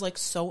I was like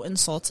so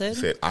insulted.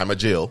 Said I'm a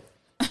Jill.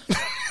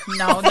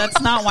 No,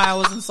 that's not why I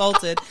was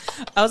insulted.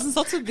 I was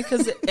insulted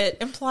because it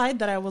implied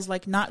that I was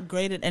like not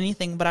great at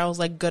anything, but I was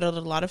like good at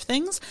a lot of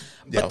things.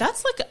 But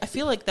that's like, I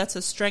feel like that's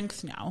a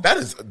strength now. That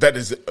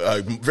is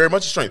very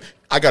much a strength.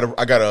 I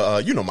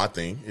gotta you know, my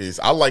thing is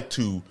I like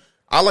to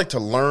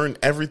learn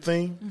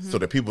everything so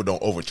that people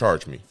don't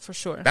overcharge me. For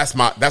sure. That's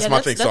my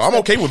thing. So I'm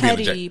okay with being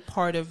a jack.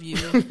 Part of you.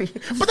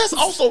 But that's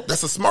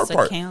a smart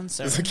part.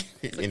 Cancer. It's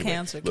a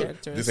Cancer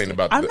character. This ain't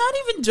about I'm not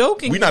even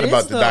joking. We're not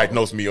about to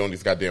diagnose me on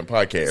this goddamn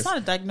podcast. It's not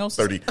a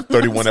diagnosis.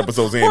 31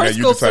 episodes in.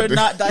 Horoscopes are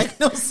not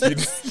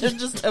diagnoses. They're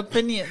just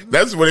opinions.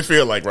 That's what it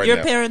feels like right now.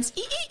 Your parents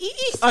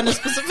on a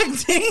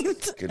specific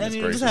date. And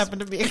you just happen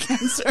to be a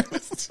Cancer.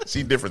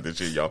 She different than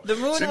she, y'all. The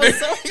moon was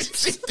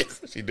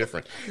so... She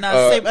different.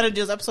 Same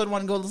energy as episode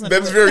 1. Go listen.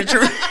 That's very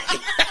true.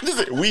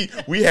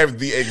 we have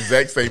the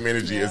exact same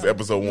energy as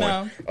episode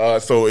 1. No.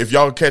 So if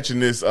y'all catching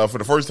this for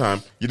the first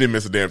time, you didn't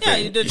miss a damn thing. Yeah,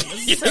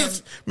 you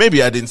didn't.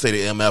 Maybe I didn't say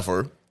the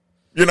MF-er.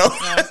 You know,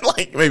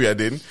 like maybe I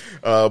didn't.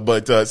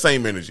 But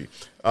same energy.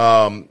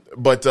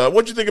 But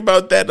what you think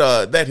about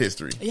that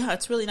history? Yeah,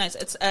 it's really nice.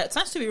 It's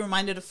nice to be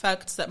reminded of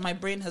facts that my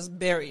brain has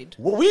buried.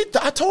 Well,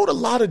 I told a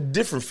lot of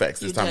different facts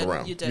this time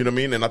around. You did. You know what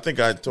I mean? And I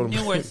think I told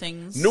them newer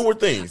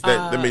things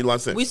that made a lot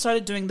of sense. We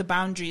started doing the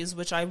boundaries,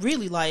 which I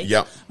really like.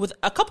 Yeah. With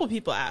a couple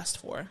people asked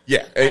for.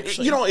 Yeah,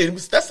 you know,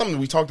 that's something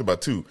we talked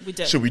about too. We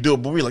did. Should we do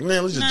it? But we were like,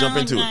 man, let's just jump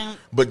into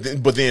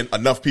it. But then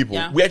enough people.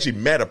 Yeah. We actually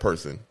met a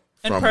person.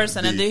 In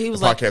person, and he was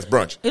like, podcast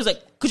brunch. He was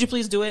like, "Could you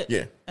please do it?"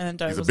 Yeah, and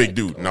he's a big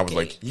dude, and I was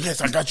like, "Yes,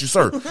 I got you,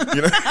 sir."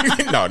 You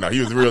know, no,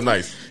 he was real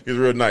nice. He was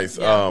real nice.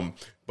 Yeah.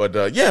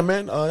 But yeah,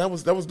 man, that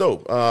was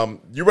dope.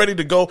 You ready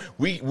to go?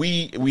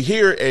 We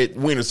here at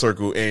Wiener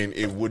Circle,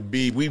 and we'd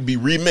be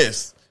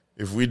remiss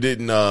if we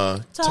didn't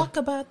talk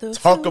about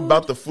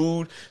the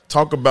food,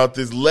 talk about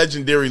this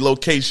legendary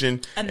location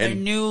and their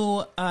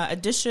new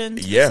addition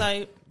to the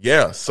site.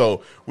 Yeah,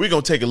 so we're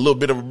gonna take a little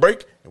bit of a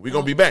break, and we're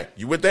gonna be back.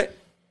 You with that?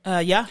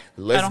 Yeah, I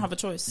don't have a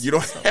choice. You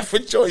don't have a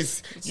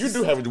choice. You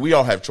do have. We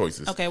all have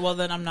choices. Okay, well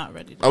then I'm not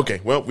ready. Okay,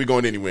 well we're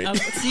going anyway.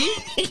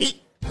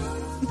 See.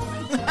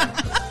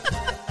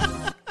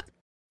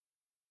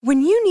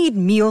 When you need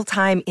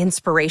mealtime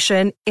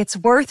inspiration, it's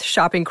worth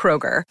shopping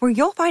Kroger, where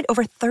you'll find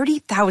over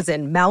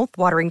 30,000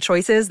 mouth-watering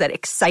choices that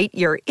excite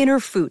your inner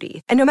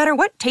foodie. And no matter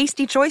what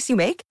tasty choice you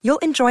make, you'll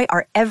enjoy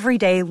our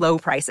everyday low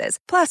prices,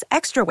 plus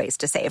extra ways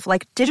to save,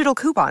 like digital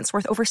coupons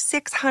worth over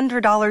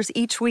 $600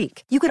 each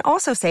week. You can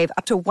also save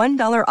up to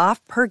 $1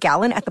 off per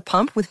gallon at the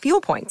pump with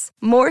fuel points.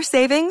 More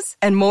savings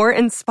and more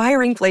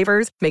inspiring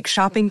flavors make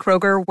shopping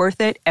Kroger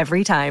worth it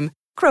every time.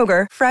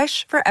 Kroger,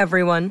 fresh for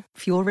everyone.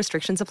 Fuel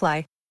restrictions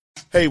apply.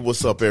 Hey,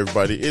 what's up,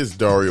 everybody? It's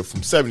Dario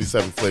from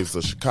 77 Flavors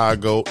of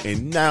Chicago,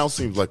 and now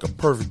seems like a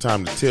perfect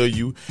time to tell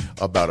you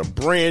about a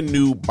brand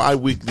new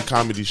bi-weekly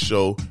comedy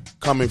show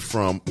coming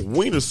from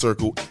Wiener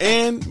Circle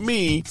and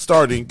me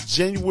starting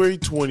January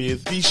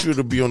 20th. Be sure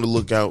to be on the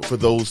lookout for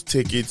those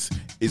tickets.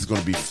 It's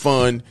going to be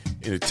fun,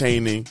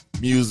 entertaining,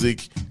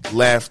 music,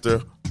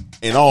 laughter,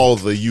 and all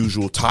the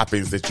usual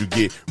toppings that you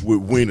get with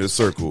Wiener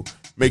Circle.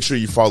 Make sure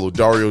you follow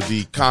Dario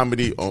D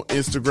Comedy on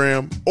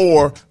Instagram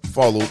or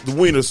follow the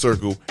Wiener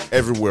Circle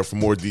everywhere for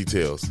more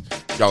details.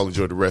 Y'all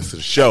enjoy the rest of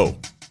the show.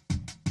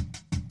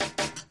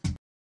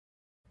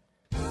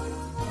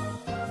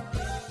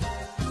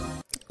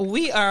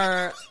 We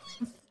are...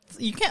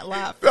 You can't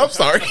laugh. I'm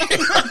sorry.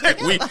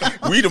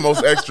 we the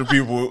most extra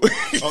people.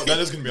 Oh, that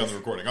is going to be on the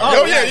recording.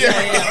 Oh, yeah.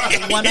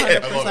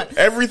 100%.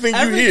 Everything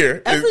you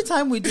hear. Every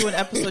time we do an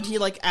episode, he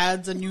like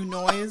adds a new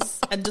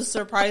noise and just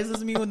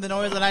surprises me with the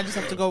noise, and I just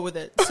have to go with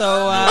it.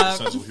 So,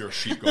 Sometimes we'll hear a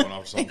sheep going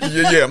off or something.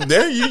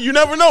 Yeah. You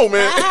never know,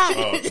 man.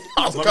 Let me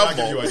not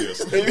give you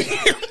ideas.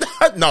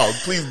 No,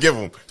 please give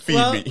them. Feed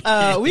me.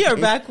 We are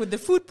back with the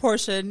food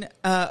portion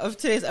of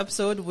today's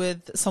episode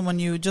with someone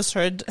you just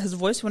heard his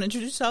voice. You want to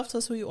introduce yourself? Tell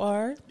us who you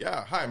are.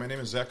 Yeah, hi, my name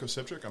is Zach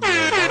Osipchik. I'm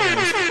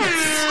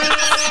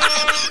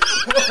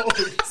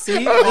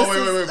See?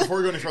 wait. Before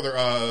we go any further,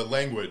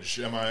 language.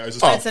 Is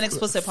this It's an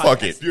explicit podcast.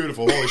 Fuck it.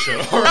 Beautiful. Holy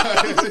shit. All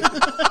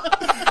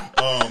right.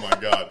 Oh, my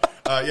God.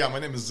 Yeah, my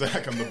name is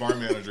Zach. I'm the bar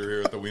manager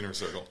here at the Wiener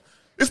Circle.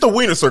 It's the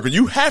Wiener Circle.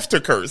 You have to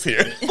curse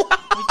here. We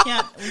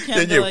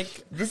can't be like...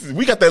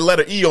 We got that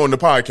letter E on the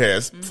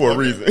podcast for a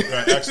reason.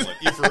 Right, excellent.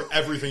 E for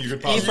everything you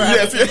could possibly for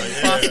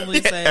everything.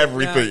 Possibly say.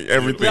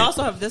 Everything. We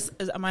also have this.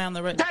 Am I on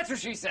the right? That's what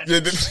she said.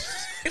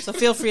 So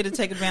feel free to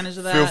take advantage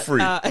of that. Feel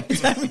free.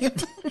 Anytime you...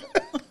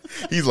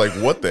 He's like,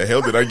 what the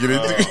hell did I get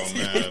into?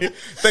 Oh, man.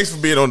 Thanks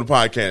for being on the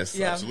podcast.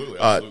 Yeah. Absolutely.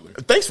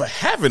 Thanks for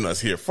having us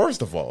here,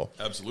 first of all.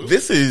 Absolutely.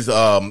 This is,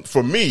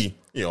 for me,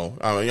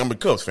 I'm a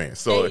Cubs fan,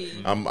 so Hey.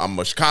 I'm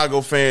a Chicago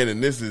fan,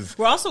 and this is...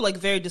 We're also like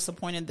very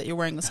disappointed that you're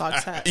wearing the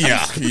Sox hat.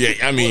 Yeah,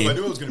 I mean... Well, if I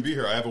knew I was going to be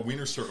here, I have a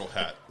Wiener Circle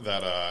hat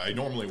that I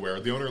normally wear.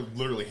 The owner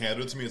literally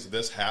handed it to me. It's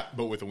this hat,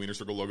 but with a Wiener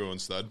Circle logo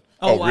instead.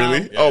 Oh, wow.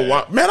 Really? Yeah,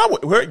 wow.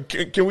 Man,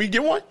 can we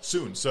get one?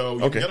 Soon. So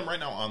you Okay. can get them right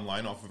now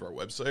online off of our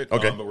website.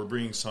 Okay. But we're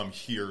bringing some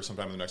here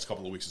sometime in the next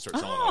couple of weeks to start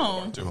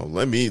selling out too. Oh,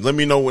 let me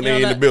know when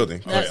they're in the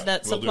building.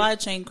 That Will supply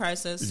do. chain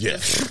crisis.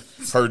 Yes.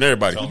 Hurting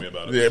everybody. Tell me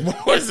about it. Yeah,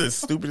 boy, this is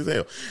stupid as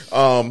hell.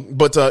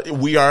 But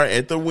we are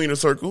at the Wiener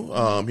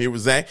Circle here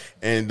with Zach.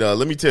 And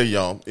let me tell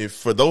y'all, if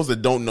for those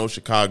that don't know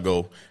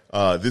Chicago,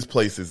 this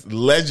place is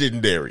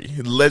legendary.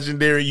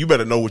 Legendary. You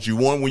better know what you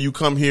want when you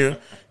come here.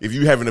 If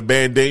you're having a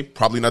bad day,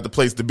 probably not the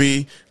place to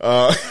be.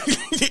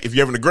 If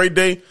you're having a great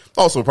day,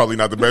 also probably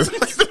not the best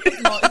place to be.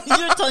 No,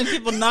 you're telling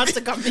people not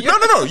to come here.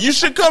 No. You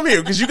should come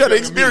here because you got to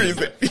experience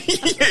it.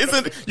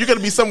 You got to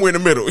be somewhere in the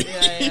middle.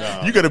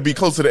 Yeah. You got to be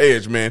close to the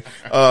edge, man.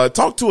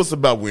 Talk to us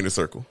about Wiener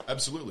Circle.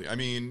 Absolutely. I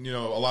mean, a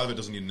lot of it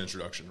doesn't need an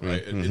introduction,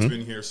 right? It's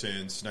been here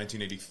since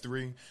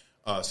 1983.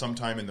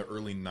 Sometime in the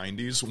early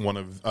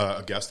 90s,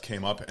 a guest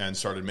came up and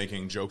started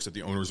making jokes at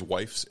the owner's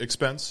wife's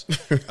expense,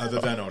 the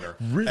then owner.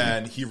 Really?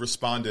 And he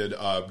responded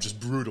just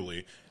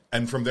brutally.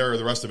 And from there,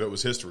 the rest of it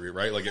was history,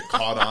 right? Like, it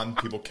caught on.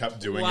 People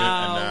kept doing it.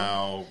 And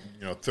now,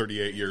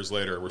 38 years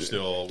later, we're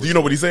still... Do you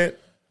know what he said?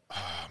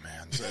 Oh,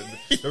 man.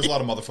 There's a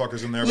lot of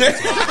motherfuckers in there. But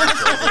it's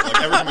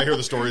like, every time I hear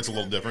the story, it's a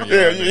little different. You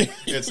know what I mean?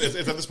 It's at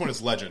this point,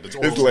 it's legend. It's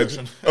oral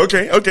legend.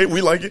 tradition. Okay, we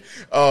like it.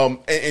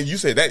 And you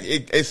said that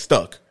it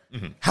stuck.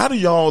 Mm-hmm. How do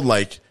y'all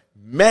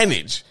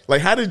manage?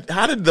 How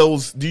did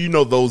those? Do you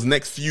know those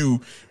next few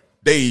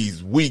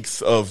days,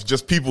 weeks of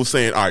just people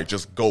saying, "All right,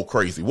 just go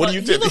crazy"? What do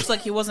you He think? looks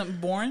like he wasn't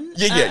born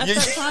Yeah. at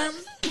that time.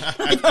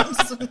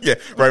 Yeah,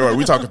 right.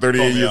 We talking 38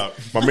 Call me years. out.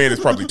 My man is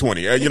probably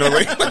 20.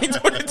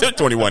 20,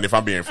 21 if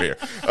I'm being fair.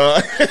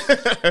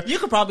 You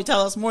could probably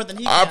tell us more than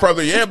he I can.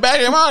 probably back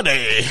in my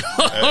day,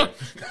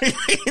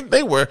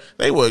 they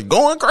were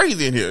going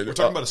crazy in here. We're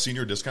talking about a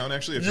senior discount,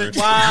 actually. If you're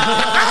interested.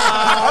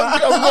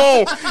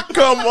 Wow.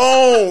 Come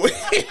on.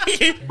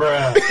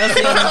 That's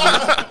the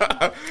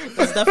energy.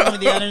 That's definitely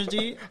the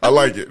energy. I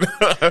like it.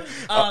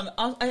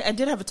 I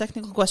did have a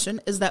technical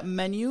question. Is that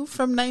menu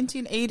from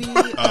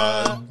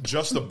 1980?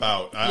 Just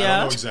about. I Yeah. don't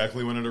know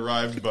exactly when it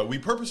arrived, but we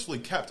purposefully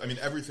kept,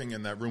 everything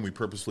in that room we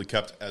purposefully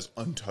kept as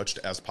untouched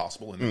as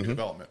possible in the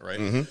development,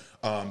 right?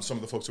 Some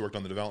of the folks who worked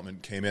on the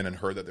development came in and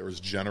heard that there was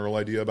general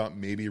idea about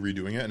maybe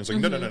redoing it, and it's like,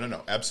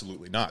 no,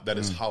 absolutely not. That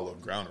is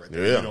hallowed ground right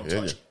there. Yeah, you don't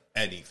touch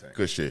anything.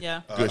 Good shit.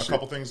 Yeah. Good A shit.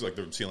 couple things, like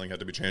the ceiling had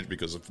to be changed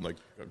because of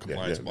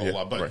compliance and blah, blah,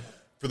 blah. But right.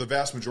 for the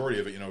vast majority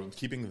of it,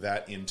 keeping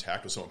that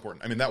intact was so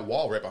important. That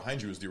wall right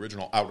behind you is the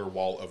original outer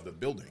wall of the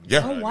building. You Yeah.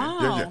 know Oh, what I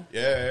mean? wow.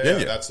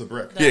 Yeah, that's the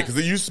brick. Yeah, because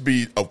it used to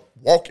be a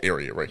walk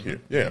area right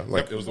here. Yeah,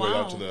 It was the way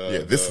out to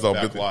the, this the is all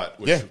back built in. lot,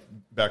 which Yeah.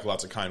 back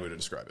lot's a kind way to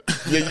describe it.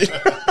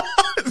 yeah.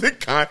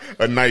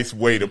 A nice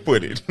way to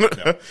put it.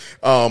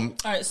 All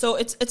right, so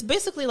it's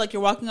basically like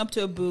you're walking up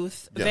to a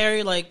booth,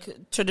 very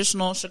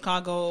traditional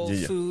Chicago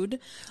food.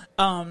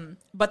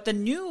 But the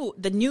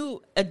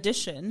new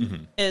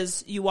addition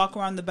is you walk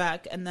around the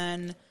back and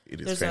then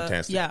It is there's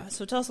fantastic.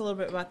 So tell us a little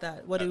bit about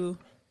that. What do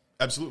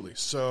Absolutely.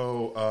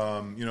 So,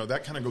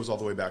 that kind of goes all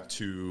the way back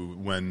to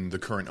when the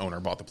current owner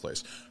bought the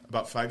place.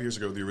 About 5 years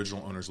ago, the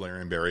original owners,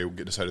 Larry and Barry,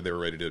 decided they were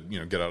ready to,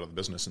 get out of the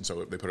business, and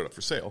so they put it up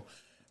for sale.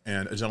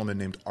 and a gentleman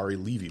named Ari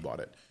Levy bought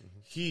it.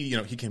 He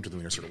came to the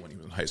Wiener Circle when he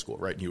was in high school,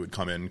 right? And he would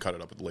come in, cut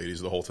it up with the ladies,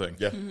 the whole thing.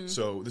 Yeah.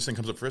 So this thing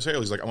comes up for sale.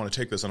 He's like, I want to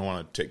take this and I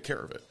want to take care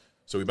of it.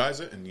 So he buys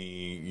it and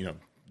he,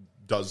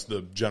 does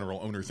the general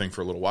owner thing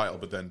for a little while.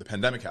 But then the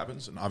pandemic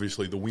happens, and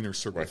obviously the Wiener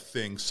Circle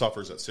thing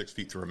suffers at 6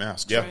 feet through a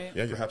mask. Yeah.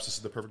 So perhaps this is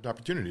the perfect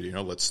opportunity.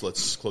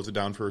 Let's close it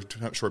down for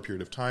a short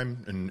period of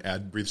time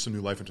and breathe some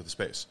new life into the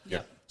space.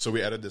 Yeah. So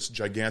we added this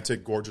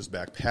gigantic, gorgeous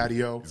back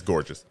patio. It's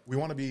gorgeous. We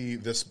want to be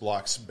this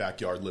block's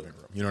backyard living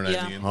room. You know what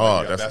I mean?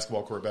 Oh, we got a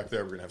basketball court back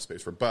there. We're going to have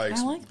space for bikes.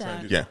 I like We're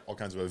trying to that. do all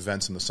kinds of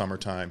events in the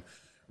summertime.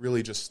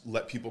 Really just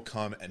let people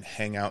come and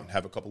hang out and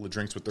have a couple of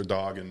drinks with their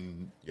dog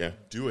and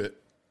do it,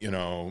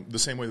 the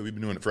same way that we've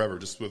been doing it forever,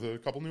 just with a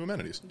couple new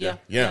amenities.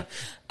 Yeah.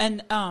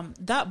 And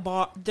that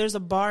bar, there's a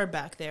bar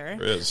back there.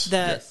 There is.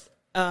 That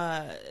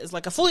is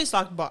like a fully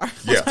stocked bar,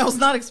 which Yeah. I was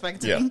not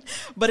expecting. Yeah.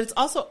 But it's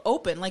also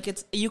open. Like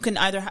you can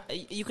either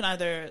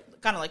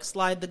kind of like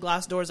slide the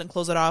glass doors and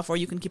close it off, or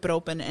you can keep it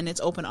open and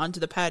it's open onto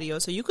the patio.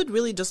 So you could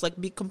really just like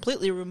be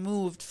completely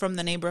removed from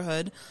the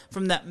neighborhood,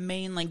 from that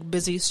main like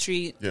busy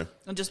street,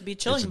 and just be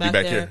chilling Just back,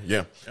 be there.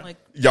 Yeah. Like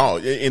Y'all,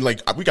 and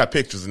like we got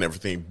pictures and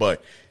everything,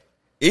 but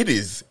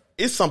it's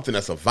something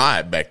that's a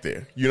vibe back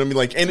there. You know what I mean?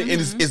 Like, and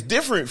it's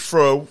different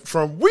from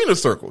Wiener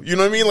Circle. You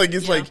know what I mean? Like,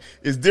 it's like,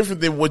 it's different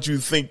than what you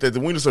think that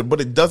the Wiener Circle,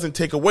 but it doesn't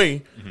take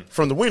away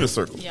from the Wiener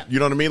Circle. Yeah. You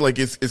know what I mean? Like,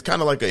 it's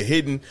kind of like a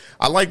hidden,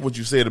 I like what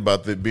you said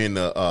about there being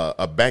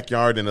a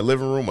backyard and a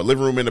living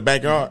room in the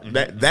backyard.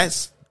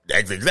 That's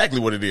exactly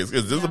what it is.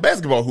 Because there's a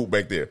basketball hoop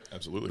back there.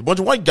 Absolutely. A bunch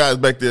of white guys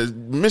back there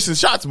missing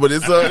shots, but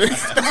it's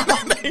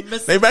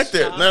they back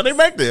there. No, they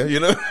back there.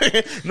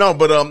 No,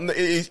 but I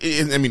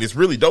mean, it's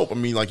really dope. I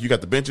mean, like you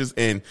got the benches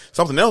and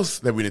something else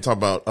that we didn't talk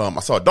about. I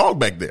saw a dog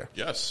back there.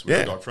 Yes,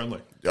 we're dog friendly.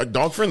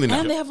 Dog friendly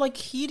now. And they have like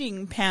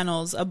heating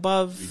panels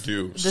above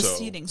do, the so-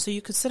 seating, so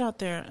you could sit out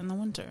there in the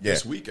winter. Yeah.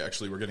 This week,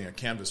 actually, we're getting a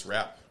canvas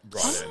wrap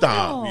brought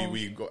Stop.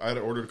 in. I had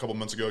ordered a couple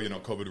months ago,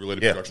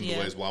 COVID-related production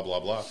delays, blah, blah,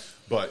 blah.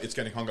 But it's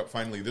getting hung up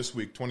finally this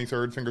week,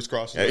 23rd, fingers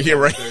crossed. Yeah,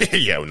 right.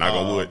 Yeah, we're not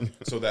gonna wood.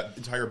 So that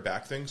entire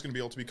back thing is going to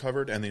be able to be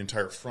covered, and the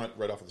entire front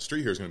right off of the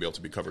street here is going to be able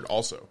to be covered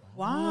also.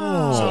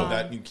 Wow. So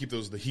that you can keep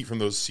the heat from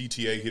those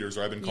CTA heaters,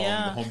 or I've been calling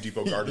them the Home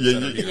Depot Garden Yeah,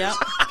 Center yeah. heaters, Yep.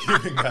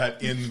 keeping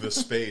that in the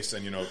space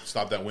and,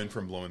 stop that wind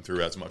from blowing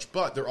through as much.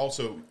 But they're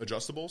also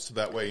adjustable, so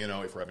that way,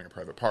 if we're having a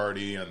private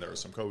party and there are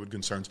some COVID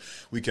concerns,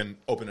 we can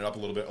open it up a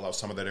little bit, allow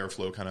some of that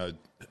airflow kind of.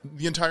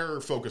 The entire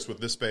focus with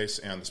this space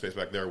and the space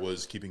back there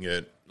was keeping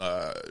it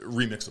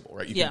remixable,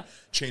 right? You can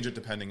change it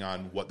depending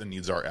on what the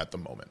needs are at the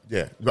moment.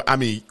 Yeah, but I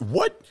mean,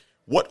 what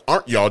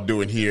aren't y'all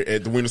doing here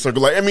at the Wiener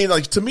Circle? Like, I mean,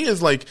 like to me,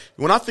 it's like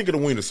when I think of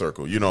the Wiener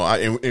Circle,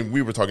 and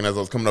we were talking as I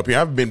was coming up here.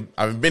 I've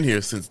been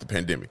here since the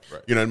pandemic.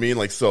 Right. You know what I mean?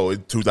 Like, so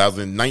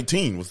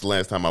 2019 was the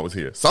last time I was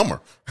here. Summer,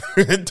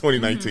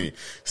 2019.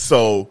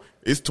 So.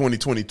 It's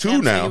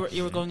 2022 now. So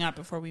you were going out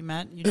before we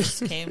met. You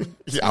just came.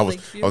 Yeah, I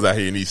was out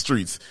here in these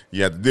streets.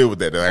 You had to deal with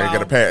that. I got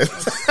to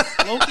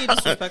pass. Low-key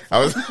disrespectful.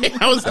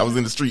 I was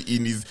in the street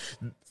eating these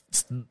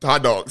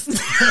hot dogs.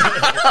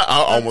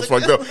 I almost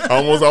fucked up.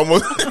 Almost.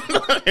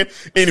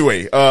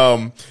 Anyway,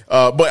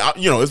 but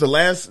it's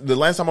the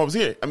last time I was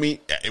here. I mean,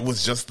 it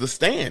was just the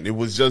stand. It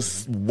was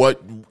just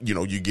what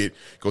you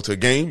go to a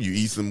game, you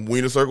eat some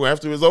Wiener Circle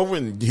after it's over,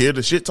 and hear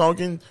the shit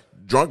talking,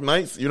 drunk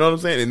nights. You know what I'm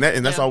saying?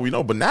 And that's all we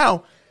know. But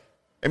now.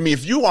 I mean,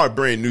 if you are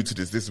brand new to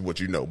this is what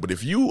you know. But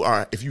if you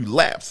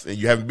lapse and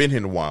you haven't been here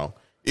in a while,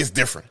 it's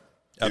different.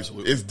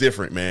 Absolutely. It's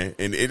different, man.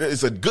 And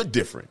it's a good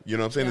different. You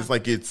know what I'm saying? Yeah. It's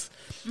like it's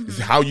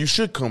how you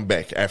should come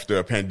back after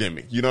a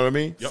pandemic. You know what I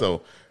mean? Yep.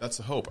 So that's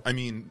the hope. I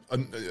mean,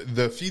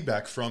 the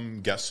feedback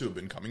from guests who have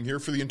been coming here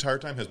for the entire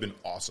time has been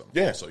awesome.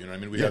 Yeah. Also, you know what I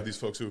mean? We have these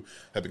folks who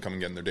have been coming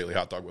getting their daily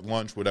hot dog with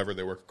lunch, whatever.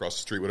 They work across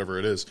the street, whatever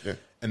it is. Yeah.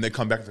 And they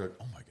come back and they're like,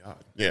 oh my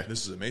God. Yeah.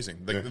 This is amazing.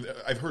 Like,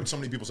 I've heard so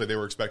many people say they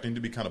were expecting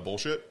to be kind of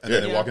bullshit. And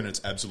then they walk in and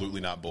it's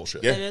absolutely not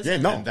bullshit. Yeah.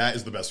 No. And that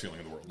is the best feeling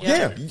in the world.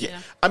 Yeah.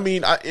 I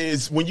mean, I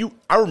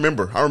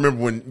remember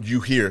when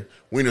you hear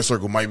Wiener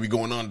Circle might be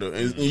going under,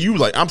 and you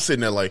like, I'm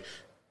sitting there like,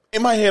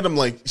 in my head, I'm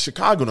like,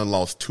 Chicago done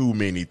lost too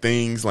many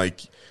things.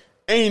 Like,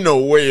 ain't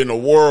no way in the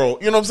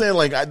world. You know what I'm saying?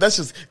 Like, that's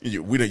just,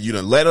 you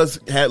done let us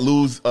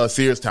lose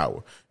Sears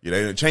Tower. You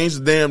done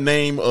changed the damn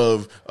name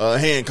of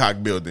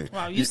Hancock Building.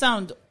 Wow, you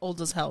sound old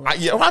as hell. Right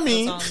I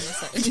mean,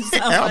 you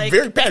sound I'm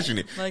very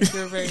passionate. Like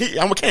you're very.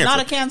 I'm a cancer.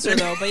 Not a cancer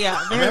though, but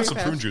yeah, I very have some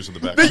passionate. prune juice in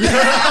the back.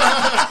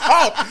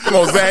 Oh, come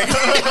on, Zach.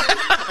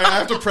 And I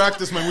have to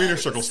practice my Wiener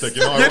Circle stick.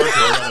 I work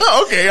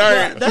there. Okay,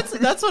 all right.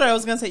 That's what I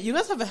was gonna say. You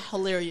guys have a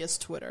hilarious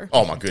Twitter.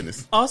 Oh my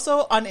goodness.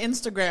 Also on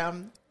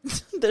Instagram,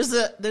 there's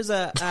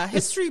a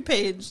history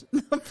page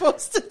that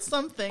posted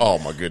something. Oh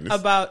my goodness.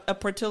 About a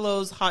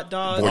Portillo's hot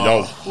dog. Boy,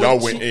 y'all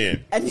went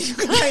in. And you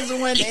guys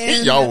went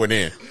in. Y'all went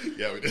in.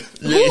 Yeah, we did.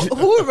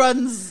 Who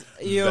runs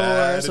your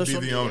That'd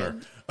social be the media? owner.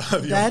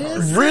 That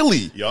is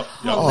Really? Yep.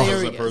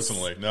 Hilarious.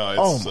 Personally.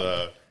 No, it's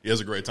he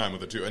has a great time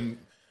with it too. And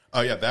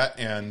Yeah, that,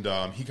 and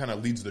he kind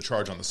of leads the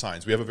charge on the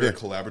signs. We have a very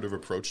collaborative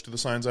approach to the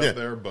signs out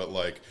there, but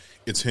like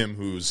it's him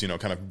who's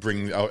kind of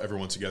bringing out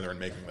everyone together and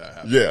making that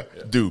happen. Yeah,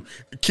 dude,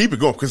 keep it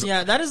going because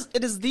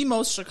it is the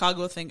most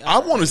Chicago thing ever. I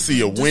want to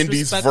see a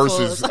Wendy's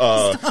versus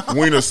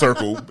Wiener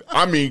Circle.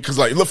 I mean, because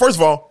like, look, first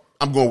of all,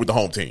 I'm going with the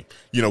home team.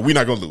 You know, we're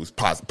not going to lose.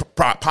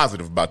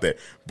 Positive about that.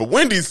 But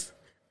Wendy's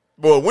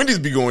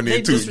be going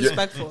there too.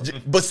 Disrespectful.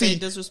 But see,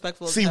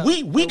 disrespectful.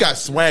 We got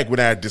swag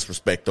with our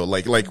disrespect though.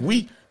 Like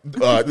we. It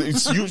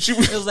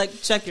was like,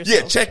 check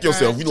yourself. Yeah, check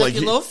yourself. Right, check like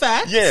your little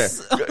facts. Yeah,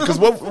 because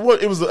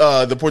what it was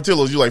the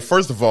Portillo's. You like,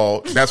 first of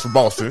all, that's for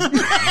Boston.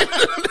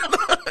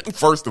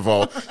 First of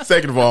all,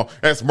 second of all,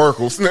 that's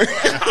Merkel's.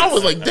 I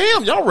was like,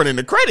 damn, y'all running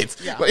the credits.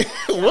 Yeah. Like,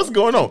 what's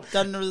going on?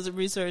 Done the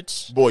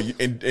research, boy.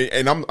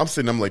 And I'm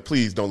sitting. I'm like,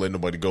 please don't let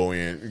nobody go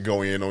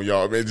in on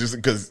y'all, man. Just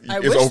because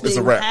it's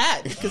a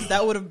wrap. Because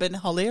that would have been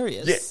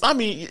hilarious. Yeah, I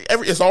mean,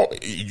 it's all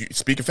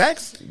speaking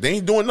facts. They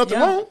ain't doing nothing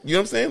wrong. You know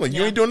what I'm saying? Like,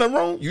 you ain't doing nothing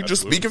wrong. You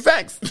just speaking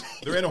facts.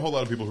 There ain't a whole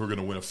lot of people who are going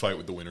to win a fight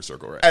with the Wiener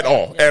Circle, right? At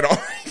all.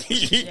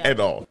 At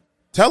all.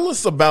 Tell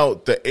us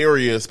about the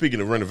area,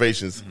 speaking of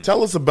renovations,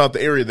 tell us about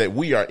the area that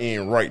we are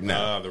in right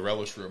now. The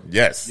Relish Room.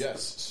 Yes.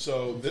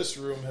 So this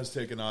room has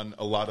taken on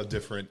a lot of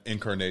different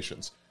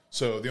incarnations.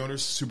 So the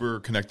owner's super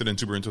connected and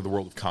super into the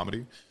world of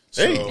comedy.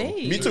 So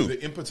me too.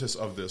 The impetus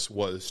of this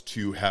was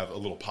to have a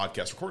little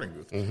podcast recording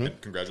booth.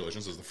 And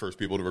congratulations as the first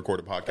people to record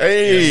a podcast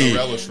in the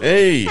Relish Room.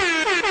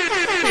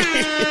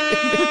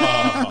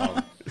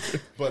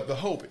 But the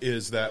hope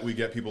is that we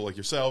get people like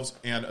yourselves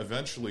and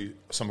eventually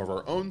some of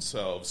our own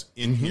selves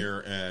in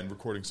here and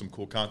recording some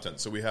cool content.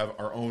 So we have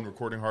our own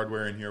recording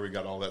hardware in here. We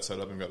got all that set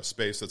up and we've got a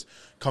space that's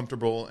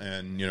comfortable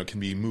and can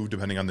be moved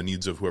depending on the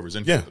needs of whoever's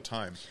in here at the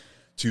time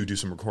to do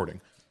some recording.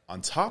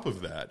 On top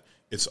of that,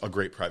 it's a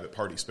great private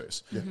party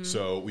space.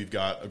 So we've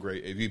got a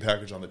great AV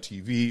package on the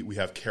TV. We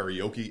have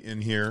karaoke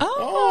in here.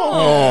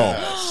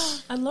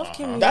 Yes. I love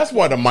karaoke. That's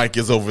why the mic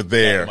is over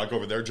there. The mic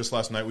over there. Just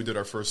last night we did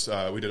our first,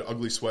 we did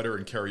Ugly Sweater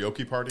and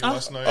karaoke party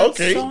last night.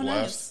 Okay. So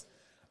nice.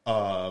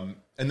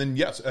 And then,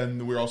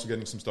 and we're also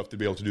getting some stuff to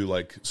be able to do,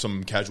 like,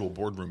 some casual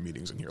boardroom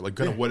meetings in here. Like,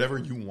 kind of whatever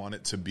you want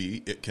it to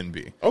be, it can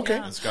be.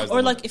 Okay. Yeah.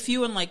 Or, like, if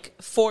you and, like,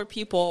 4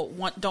 people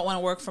don't want to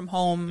work from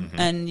home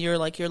and you're,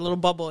 like, your little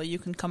bubble, you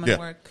can come and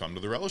work. Come to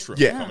the Relish Room.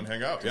 Yeah. Come and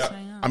hang out.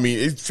 I mean,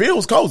 it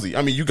feels cozy.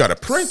 I mean, you got a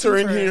printer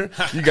in here.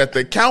 You got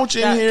the couch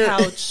in here. That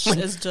couch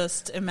is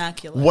just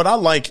immaculate. What I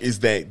like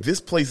is that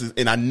this place is,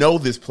 and I know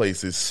this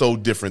place is so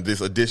different.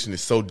 This addition is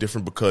so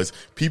different because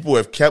people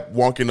have kept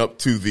walking up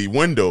to the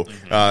window.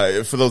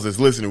 For those that's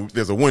listening,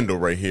 there's a window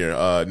right here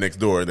next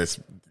door that's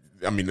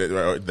on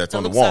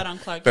the wall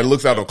that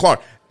looks out on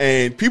Clark,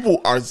 and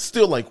people are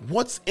still like,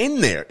 what's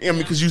in there? I mean,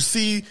 because you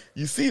see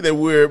that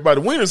we're by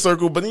the Wiener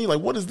Circle, but then you're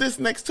like, what is this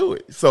next to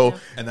it? So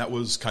and that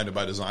was kind of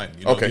by design.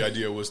 The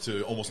idea was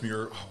to almost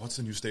mirror what's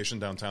the new station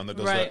downtown that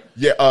does that?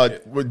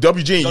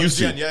 WGN used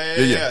to.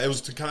 Yeah. It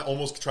was to kind of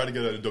almost try to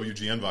get a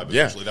WGN vibe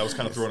eventually. That was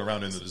kind of thrown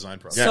around in the design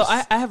process. So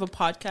I have a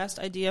podcast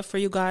idea for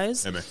you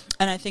guys, and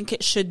I think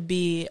it should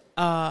be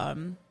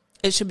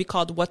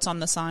called What's on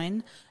the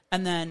Sign.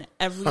 And then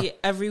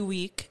every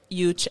week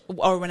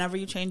or whenever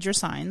you change your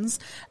signs,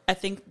 I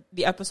think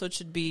the episode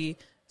should be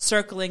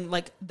circling,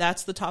 like,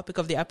 that's the topic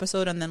of the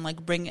episode, and then,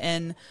 like, bring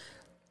in,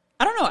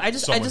 I don't know, I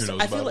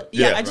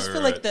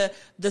feel like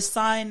the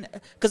sign,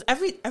 because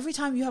every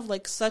time you have,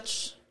 like,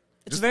 such,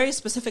 it's very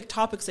specific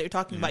topics that you're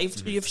talking about.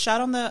 You've shot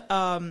on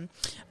the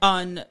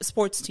on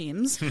sports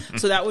teams,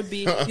 so that would be,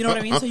 you know what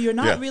I mean. So you're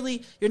not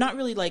really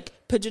like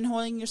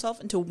pigeonholing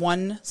yourself into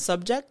one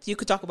subject. You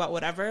could talk about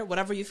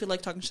whatever you feel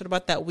like talking shit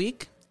about that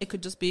week. It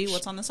could just be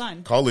what's on the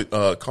sign. Call the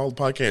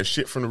podcast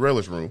 "Shit from the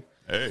Relish Room."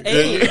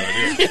 Hey. Can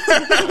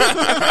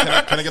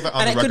I get that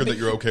on the record that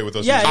you're okay with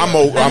us? Yeah,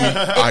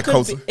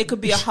 it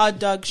could be a hot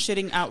dog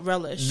shitting out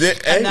relish,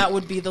 and that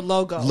would be the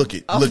logo. Look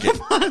it.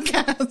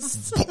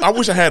 Podcast. I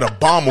wish I had a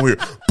bomb over here.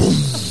 Boom.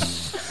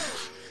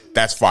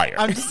 That's fire.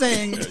 I'm just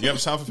saying. You have a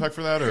sound effect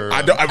for that, or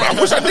I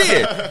wish I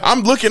did.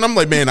 I'm looking. I'm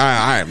like, man,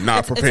 I am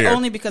not prepared. It's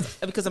only because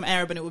I'm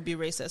Arab and it would be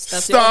racist.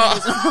 That's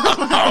Stop. The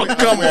only reason. Oh,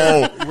 come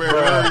on. Where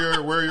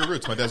are your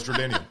roots? My dad's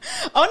Jordanian.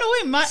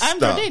 Oh no, wait, I'm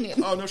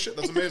Jordanian. Oh no, shit,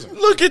 that's amazing.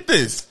 Look at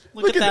this.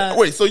 Look at that.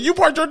 Wait, so you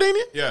part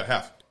Jordanian? Yeah,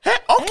 half.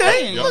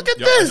 Okay, Hey. Look at I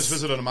this. just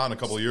visited Oman a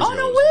couple of years ago.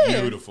 no It was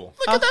way. beautiful.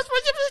 Look at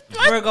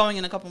that. We're going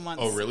in a couple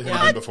months. Oh really? Yeah.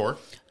 Have you been before?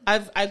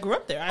 I grew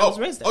up there. I was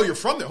raised there. Oh, you're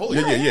from there. Holy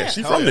Yeah.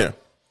 She's from there.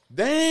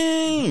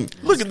 Dang.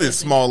 Look at this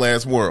small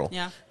ass world.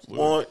 Yeah.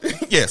 Well,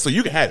 yeah, so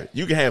you can have it.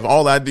 You can have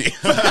all the ideas.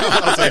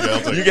 I'll take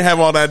it. You can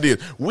have all the ideas.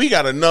 We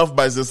got enough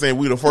by just saying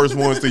we're the first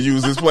ones to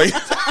use this place.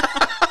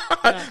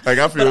 Like,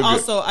 I feel But good.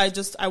 also,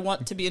 I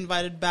want to be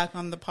invited back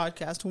on the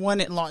podcast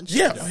when it launches.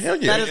 Yeah, hell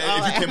yeah. That is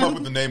all If you came up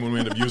with the name when we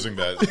end up using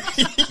that,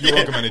 you're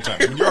welcome anytime.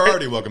 I mean, you're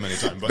already welcome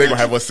anytime. But They're going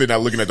to have us sitting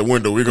out looking at the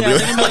window. We're going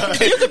to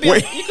Yeah, be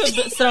like, you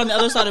could sit on the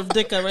other side of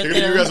Dicka right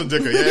there. you guys are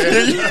Dicka.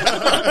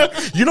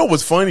 Yeah. You know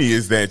what's funny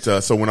is that,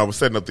 so when I was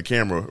setting up the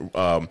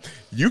camera,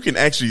 you can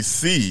actually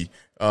see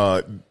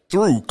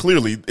through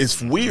clearly.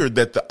 It's weird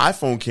that the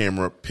iPhone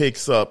camera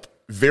picks up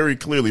very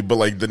clearly, but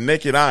like the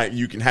naked eye,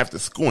 you can have to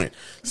squint.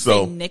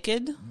 So Say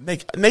naked?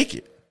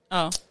 Naked.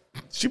 Oh.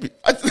 She be.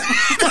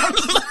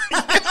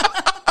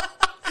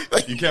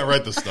 You can't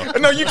write this stuff.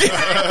 No, you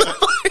can't.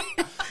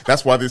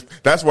 That's why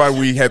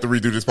we had to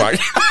redo this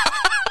podcast.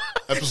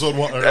 Episode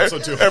 1 or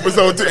episode 2.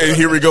 Episode 2, and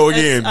here we go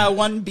again.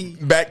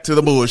 1B. Back to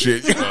the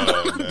bullshit.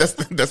 That's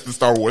the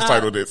Star Wars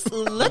title of this.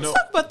 Let's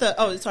talk about the.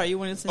 Oh, sorry, you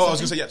wanted to say I was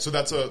something? gonna say,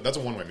 yeah. So that's a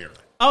one-way mirror.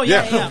 Oh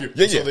yeah. So the idea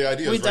We is, right,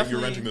 you're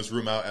definitely- renting this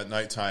room out at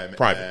nighttime,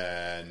 Private.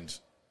 and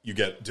you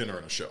get dinner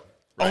and a show.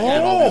 Right? Oh. You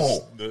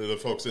get all the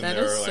folks in That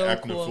there is like so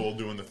acting cool. a fool,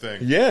 doing the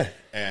thing. Yeah.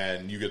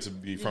 And you get to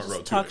be front just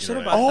row to talk it. shit You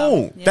know about what I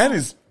mean? Oh, them. that Yeah.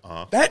 is.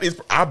 That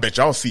is. I bet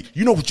y'all see.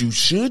 You know what you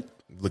should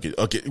look at?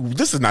 Okay,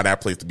 this is not our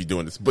place to be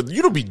doing this, but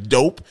you know, be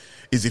dope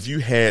is if you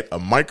had a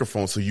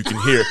microphone so you can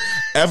hear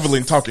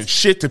Evelyn talking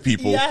shit to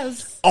people.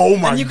 Yes. Oh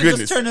my And you can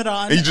goodness! just turn it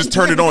on. And you just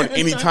turn it on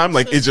anytime.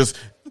 Like it's just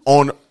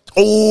on.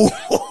 Oh,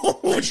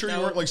 I'm sure you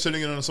weren't like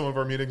sitting in on some of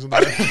our meetings and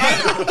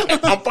that.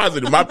 I'm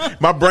positive.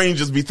 My brain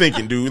just be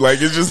thinking, dude. Like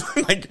it's just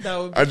like That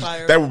would be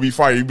fire. that would be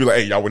fire. You'd be like,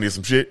 hey, y'all want to hear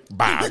some shit?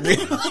 Bye.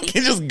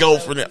 You just go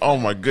for that. Oh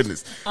my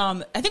goodness.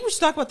 I think we should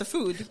talk about the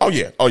food. Oh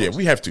yeah.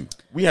 We have to.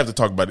 We have to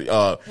talk about it.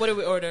 What did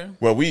we order?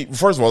 Well,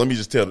 first of all, let me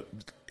just tell,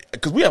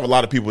 because we have a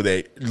lot of people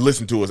that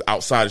listen to us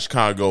outside of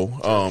Chicago,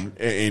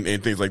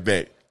 and things like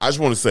that. I just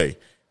want to say,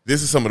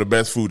 this is some of the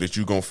best food that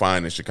you're gonna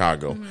find in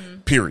Chicago.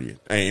 Period.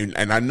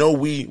 And I know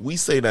we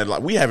say that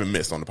like we haven't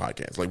missed on the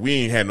podcast. Like we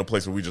ain't had no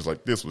place where we just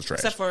like this was trash.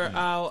 Except for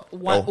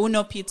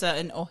Uno Pizza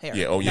in O'Hare.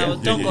 Yeah. Oh yeah. No,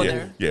 don't go yeah.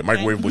 there. Yeah.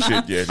 Microwavable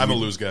shit. Yeah. I'm a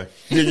lose guy.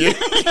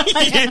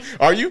 Yeah.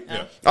 Are you?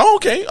 Yeah. Oh,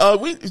 okay.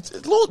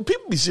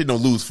 People be shitting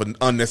on lose for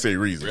unnecessary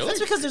reasons. Really? That's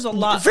because there's a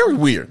lot. Very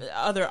weird.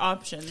 Other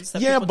options.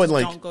 That Yeah, people but just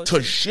like don't go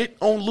to shit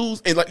on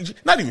lose and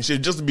like not even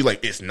shit, just to be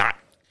like it's not.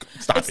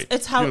 Stop it.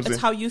 It's You know how what I'm saying?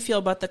 how you feel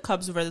about the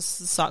Cubs versus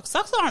the Sox.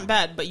 Sox aren't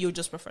bad, but you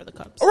just prefer the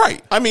Cubs. All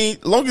right. I mean,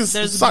 long as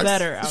There's Sox,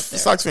 better out there.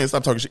 Sox fans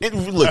stop talking shit.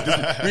 And look,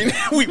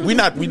 we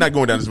not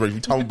going down this road. We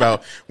talking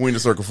about Winter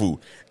Circle food,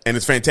 and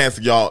it's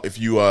fantastic, y'all. If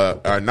you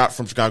are not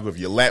from Chicago, if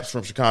you lapsed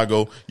from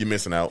Chicago, you're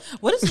missing out.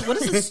 What is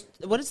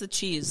the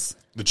cheese?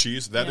 The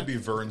cheese, that'd Yeah. be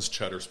Vern's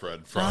cheddar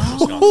spread from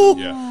Wisconsin.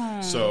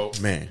 Yeah. So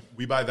Man.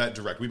 we buy that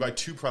direct. We buy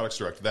 2 products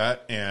direct.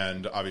 That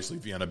and obviously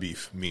Vienna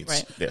beef meats.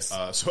 Right. Yes.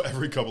 So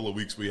every couple of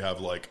weeks we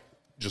have like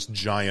just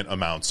giant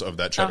amounts of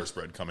that cheddar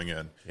spread coming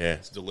in. Yeah.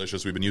 It's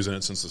delicious. We've been using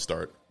it since the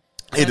start.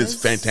 It That is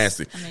is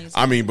fantastic. amazing.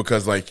 I mean,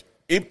 because like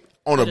it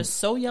on It a is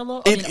so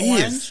yellow. it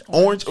is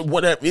orange.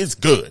 Whatever. It's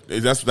good.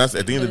 That's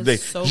at the end of the day.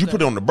 It is so You put it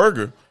good. on the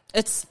burger.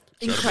 It's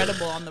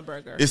incredible on the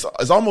burger. It's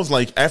almost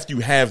like after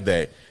you have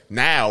that.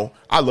 Now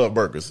I love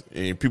burgers,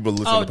 and people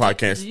listen to the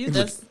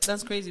podcast.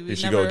 That's crazy. Here We've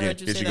she go never again. heard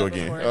you Here say she go that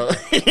again.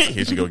 before.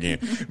 Here she go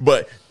again.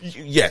 But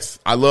yes,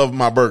 I love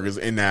my burgers,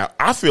 and now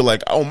I feel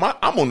like I'm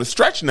on the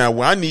stretch now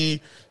where I need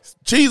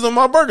cheese on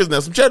my burgers now,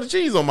 some cheddar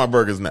cheese on my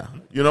burgers now.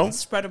 You know,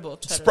 Spreadable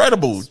cheddar.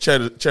 spreadable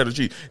cheddar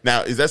cheese.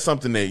 Now, is that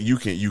something that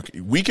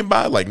we can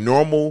buy like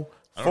normal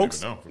I don't folks?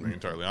 even know, if I'm being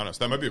entirely honest.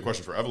 That might be a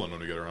question for Evelyn when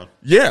we get around.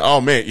 Yeah.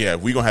 Oh man. Yeah.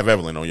 We gonna have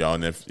Evelyn on y'all,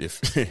 and if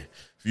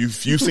you've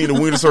seen the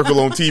Winter Circle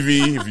on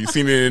TV, if you've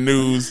seen it in the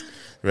news.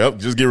 Well,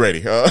 just get ready.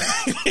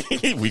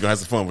 We gonna have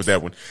some fun with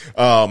that one.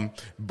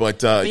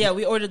 But yeah,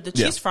 we ordered the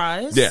cheese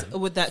fries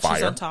with that cheese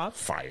Fire. on top.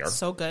 Fire.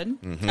 So good.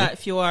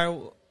 If you are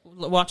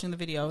watching the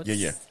video, it's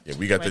yeah.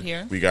 We got right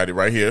here. we got it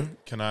right here.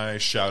 Can I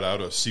shout out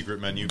a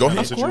secret menu Go kind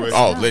ahead. of Of course.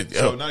 situation?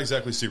 Oh, So not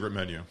exactly secret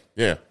menu.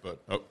 Yeah. But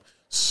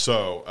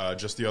so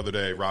just the other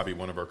day, Robbie,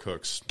 one of our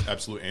cooks,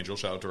 absolute angel,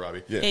 shout out to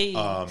Robbie. Yeah.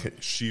 Hey.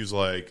 She's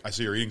like, I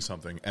see you're eating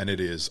something, and it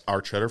is our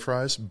cheddar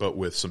fries, but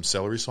with some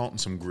celery salt and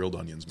some grilled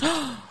onions.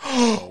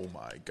 Oh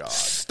my god!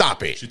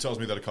 Stop it. She tells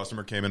me that a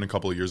customer came in a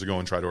couple of years ago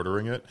and tried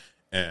ordering it,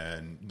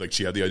 and like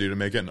she had the idea to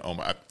make it. And oh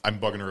my, I'm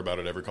bugging her about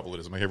it every couple of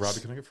days. I'm like, hey Robbie,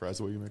 can I get fries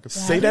the way you make them?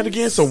 Say that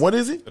again. So what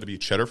is it? That'd be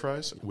cheddar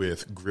fries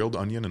with grilled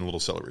onion and a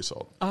little celery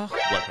salt, black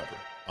pepper.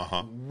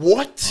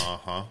 What?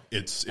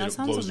 It sounds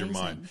blows your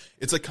amazing. mind.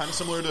 It's like kind of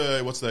similar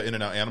to what's the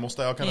In-N-Out animal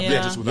style kind of Yeah.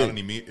 thing, just without Yeah.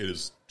 any meat. It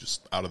is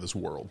just out of this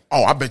world.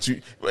 Oh, I bet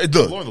you. Look.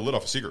 Blowing the lid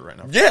off a secret right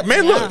now. Yeah,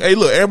 man. Yeah. Look. Hey,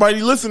 look.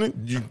 Everybody listening,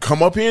 you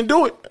come up here and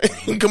do it.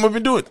 Come up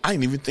and do it. I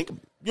didn't even think. You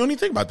don't even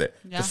think about that.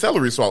 Yeah. The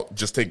celery salt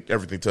just take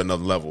everything to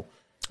another level.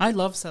 I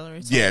love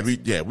celery. Yeah,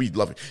 we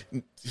love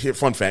it. Here,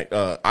 fun fact: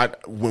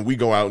 when we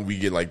go out and we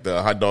get like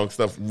the hot dog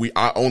stuff,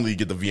 I only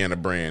get the Vienna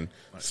brand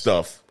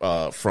stuff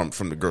from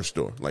the grocery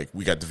store. Like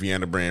we got the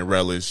Vienna brand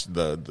relish,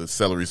 the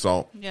celery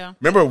salt. Yeah.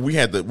 Remember we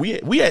had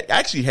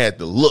actually had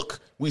the look.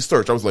 We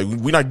searched. I was like,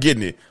 we're not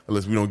getting it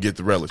unless we don't get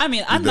the relish. I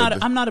mean, I'm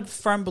not a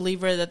firm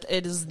believer that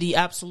it is the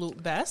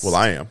absolute best. Well,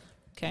 I am.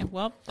 Okay,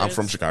 well, I'm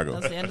from Chicago.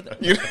 That's the end of the.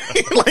 You know,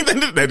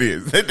 like that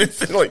is.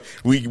 It's like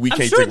we I'm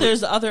can't sure take.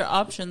 there's other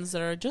options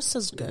that are just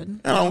as good.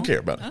 I don't care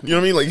about it. You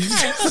know what I mean? Like,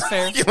 that's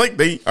fair. like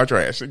they are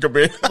trash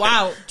compared.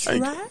 Wow,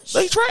 Like, trash.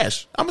 they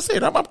trash. I'm gonna say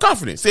it. I'm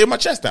confident. Say it my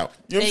chest out.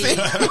 You know what I'm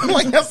Hey. saying?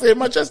 Like I say it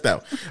my chest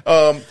out.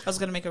 I was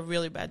gonna make a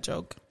really bad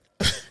joke.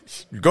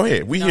 Go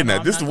ahead. We No, here no, now.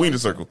 I'm This is not the Wiener going to.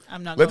 Circle.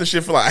 I'm not Let going the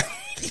shit fly.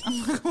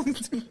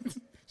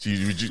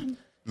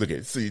 Look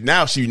at see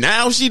now she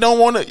don't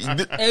want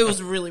to. It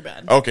was really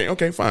bad.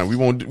 Okay, fine. We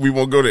won't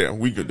go there.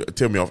 We could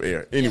tell me off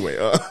air anyway.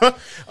 So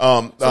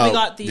we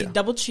got the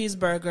double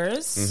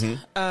cheeseburgers,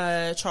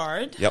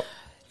 charred. Yep,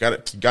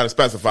 got to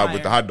specify Fire.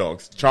 with the hot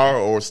dogs, char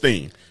or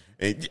steam.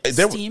 And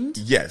Steamed?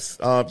 Yes,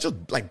 just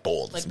like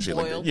boiled, Like some shit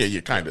boiled? like that.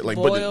 Yeah, kind of like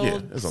Boiled. but yeah,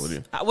 that's all it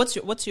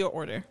is. What's your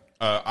order?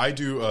 I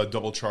do a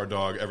double char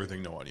dog,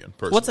 everything no onion.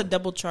 Personally. What's a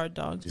double charred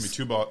dog? Give me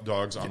two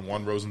dogs on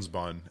one Rosen's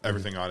bun,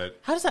 everything on it.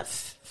 How does that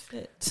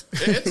fit?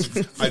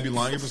 I'd be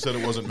lying if I said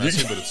it wasn't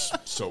messy, but it's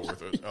so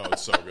worth it. Oh,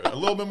 it's so good. A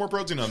little bit more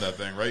protein on that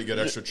thing, right? You get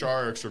extra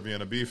char, extra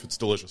Vienna beef. It's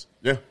delicious.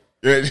 Yeah.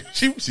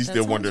 She's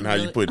still wondering how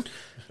you really- put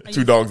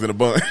two dogs in a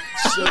bun.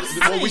 So,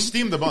 well, we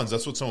steam the buns.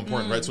 That's what's so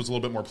important, right? So it's a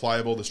little bit more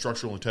pliable. The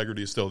structural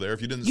integrity is still there.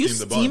 If you didn't You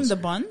steam the steam buns, the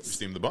buns? you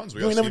steam the buns.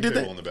 We You got a ain't never steam did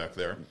table that? in the back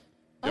there.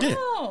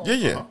 Oh.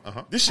 Yeah.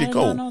 This shit I did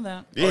cold. not know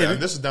that. Yeah, Oh, yeah, and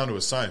this is down to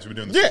a science. We've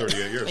been doing this for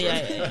 38 years. Yeah,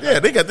 Right? yeah, yeah. yeah,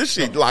 they got this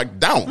shit locked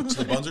down.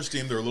 So the buns are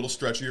steamed. They're a little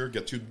stretchier.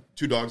 Get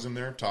two dogs in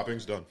there.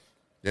 Toppings done.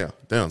 Yeah,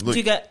 damn. Look, Do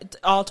you get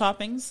all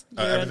toppings?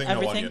 Everything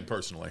no onion,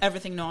 personally.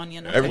 Everything no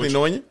onion. Okay. everything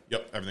no onion.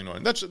 Yep, everything no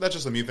onion. That's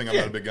just a me thing. I'm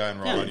not a big guy on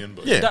raw onion,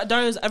 but Yeah.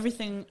 Dario's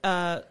everything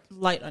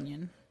light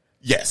onion.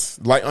 Yes,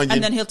 light onion.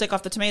 And then he'll take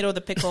off the tomato,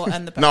 the pickle,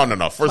 and the pepper.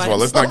 No. First of By all,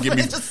 let's not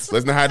himself.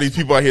 let's not have these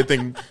people out here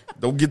thinking.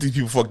 Don't get these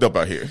people fucked up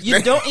out here.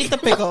 You don't eat the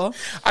pickle.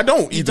 I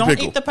don't eat You the don't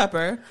pickle. eat the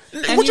pepper.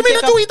 And What you mean?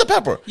 I take do off- eat the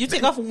pepper. You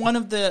take off one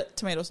of the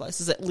tomato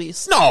slices at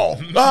least. No,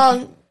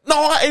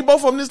 I ate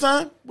both of them this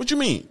time. What you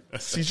mean?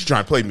 See, she's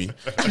trying to play me.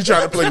 She's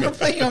trying to play me. trying to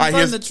play you. I'm All right, telling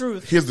here's the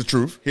truth. Here's the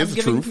truth. Here's I'm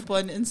the giving truth. people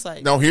an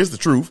insight. No, here's the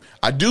truth.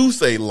 I do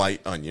say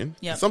light onion.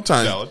 Yep.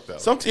 Sometimes,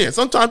 Valid.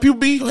 sometimes people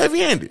be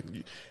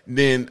heavy-handed.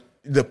 Then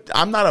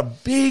I'm not a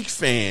big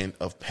fan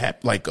of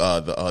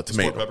the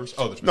tomato. peppers?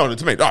 Oh, the tomato. No, the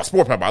tomato. Oh,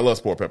 sport pepper. I love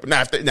sport pepper.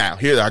 Now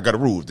here I got a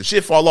rule. If the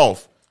shit fall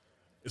off,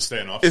 it's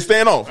staying off. it's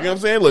staying off. You know what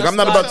I'm saying? Look, I'm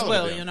not about God's to.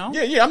 will, you know?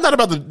 Yeah, I'm not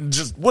about to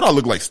just what I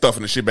look like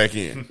stuffing the shit back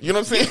in. You know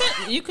what I'm saying?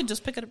 You could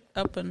just pick it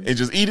up and And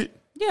just eat it.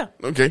 yeah,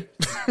 Okay.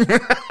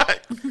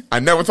 I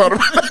never thought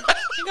about that.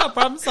 you got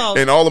problem solved.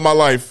 In all of my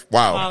life,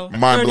 wow, Wow.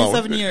 mind blown.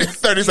 37 years.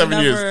 37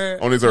 You years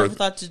never- on this never earth.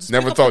 thought to just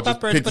never pick up thought a just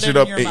pepper and pick the put shit it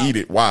in up your and mouth. eat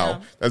it. Wow, Yeah.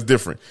 that's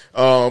different.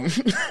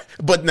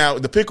 But now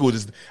the pickle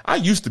is. I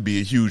used to be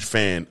a huge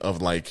fan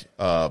of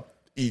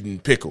eating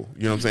pickle.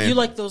 You know what I'm saying? You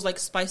like those like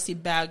spicy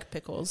bag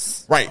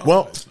pickles. Right.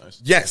 Well,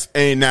 yes.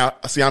 And now,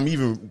 see, I'm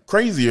even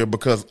crazier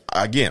because,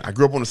 again, I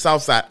grew up on the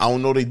South Side. I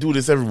don't know they do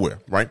this everywhere,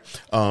 right?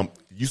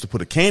 Used to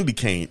put a candy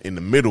cane in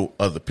the middle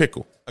of the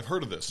pickle. I've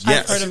heard of this.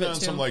 Yes. I've I've seen heard of that it on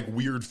too. some like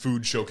weird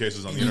food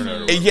showcases on the internet. Or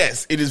And whatever.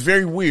 yes, it is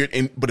very weird,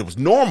 but it was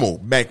normal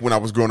back when I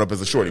was growing up as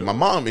a shorty. My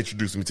mom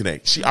introduced me to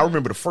that. I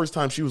remember the first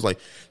time she was like,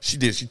 she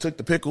took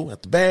the pickle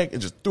at the bag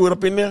and just threw it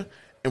up in there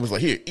and was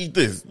like, here, eat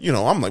this. You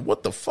know, I'm like,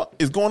 what the fuck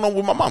is going on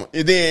with my mama?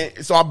 And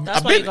then, so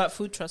That's why you got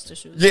food trust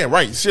issues. yeah,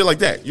 right, shit like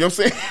that. You know what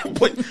I'm saying?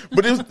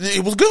 but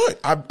it was good.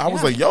 I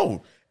was like,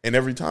 yo. And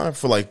every time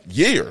for like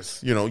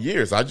years,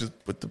 I just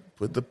put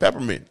the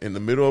peppermint in the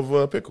middle of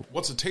a pickle.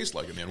 What's it taste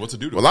like in the end? What's it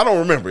do to Well, I don't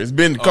remember. It's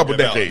been a couple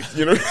Okay, valid.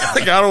 decades.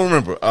 Like I don't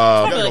remember. You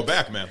gotta go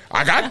back, man.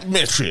 I got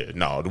shit.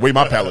 No, the way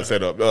my palate's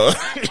set up,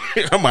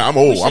 I'm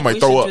old. I might we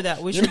throw should up. do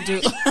that. We should do.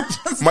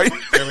 Might-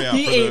 Hear me out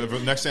He for the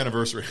next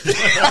anniversary.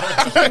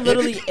 He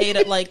literally ate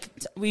at like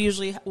we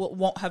usually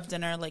won't have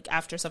dinner like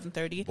after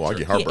 7:30. Well, I get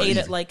He heartburn ate easy.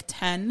 at like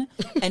 10,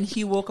 and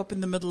he woke up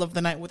in the middle of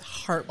the night with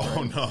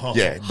heartburn. Oh no.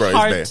 yeah, bro,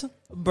 it's bad.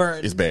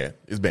 Heartburn. It's bad.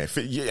 It's bad.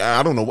 Yeah,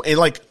 I don't know. And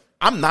like,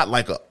 I'm not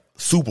like a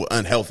super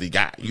unhealthy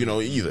guy,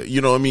 either.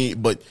 You know what I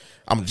mean? But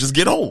I'm just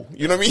get old.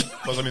 You know what I mean?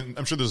 Plus, I mean,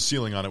 I'm sure there's a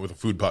ceiling on it with a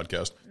food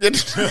podcast.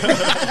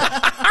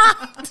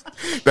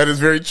 That is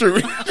very true.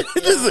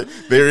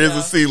 There is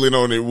a ceiling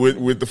on it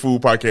with the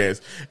food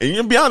podcast. And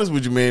to be honest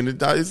with you, man,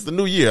 it's the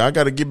new year. I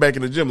got to get back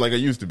in the gym like I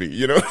used to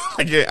be.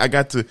 I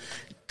got to,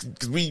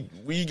 because we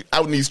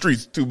out in these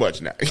streets too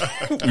much now.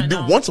 We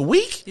do once a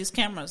week. These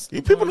cameras.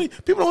 People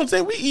don't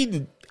understand we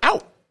eating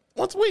out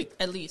once a week.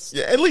 At least.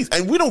 Yeah, at least,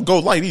 and we don't go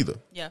light either.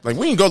 Yeah. Like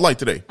we didn't go light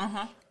today.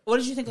 What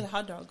did you think of the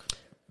hot dog?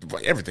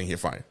 But everything here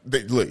fine.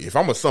 Look, if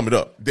I'm gonna sum it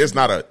up, there's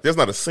not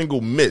a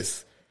single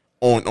miss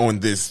on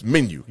this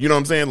menu. You know what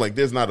I'm saying? Like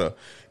it's not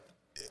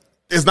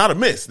a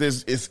miss.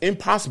 It's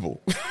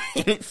impossible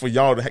for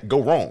y'all to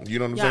go wrong. You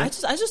know what I'm Yeah,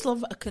 saying? I just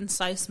love a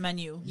concise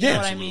menu. You Yeah, know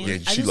what I absolutely.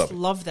 mean? Yeah, I she just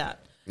love it.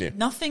 that. Yeah.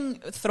 Nothing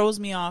throws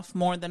me off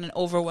more than an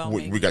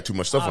overwhelming. We got too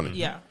much stuff on it.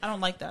 Yeah, I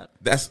don't like that.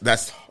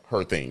 That's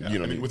her thing. You know I what I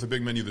mean, mean? with a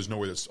big menu, there's no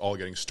way that's all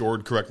getting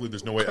stored correctly.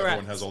 There's no way Correct.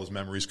 everyone has all his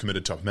memories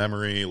committed to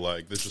memory.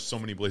 Like, there's just so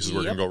many places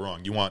where it Yep. can go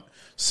wrong. You want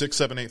 6,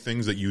 7, 8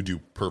 things that you do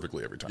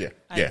perfectly every time. Yeah,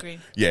 I yeah, agree.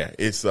 yeah.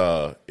 It's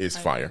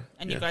fire.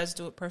 And yeah. you guys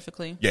do it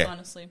perfectly, Yeah,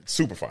 honestly.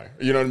 super fire.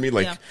 You know what I mean?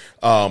 Like,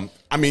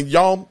 I mean,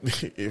 y'all.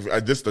 This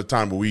is the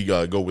time where we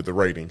go with the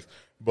ratings,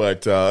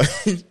 but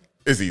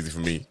it's easy for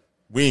me.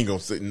 We ain't gonna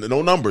say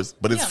no numbers,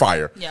 but it's Yeah.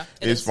 fire. Yeah,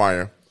 it it's is.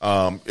 fire.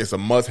 It's a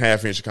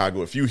must-have here in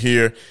Chicago. If you're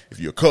here, if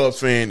you're a Cubs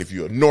fan, if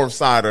you're a North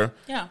Sider.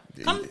 Yeah.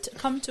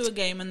 Come to a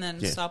game and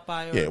then stop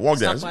by. Or walk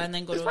down. Stop by and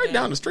then go it's to a right game.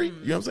 down the street.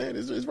 You know what I'm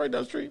saying? It's right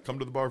down the street. Come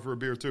to the bar for a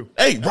beer too.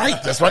 Hey,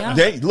 right. That's right.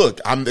 Hey, look,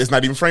 it's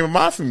not even frame of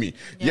mind for me.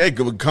 Yeah,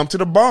 come to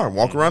the bar,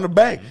 walk around the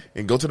back,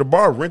 and go to the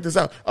bar, rent this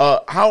out.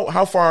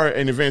 How far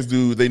in advance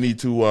do they need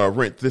to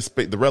rent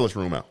the relish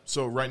room out?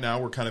 So right now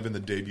we're kind of in the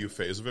debut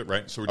phase of it,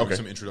 right? So we're doing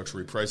some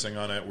introductory pricing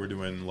on it. We're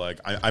doing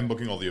I'm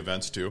booking all the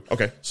events too.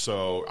 Okay.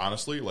 So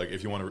honestly,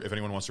 if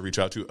anyone wants to reach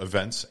out to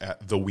events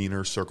at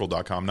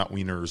thewienercircle.com, not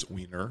wieners,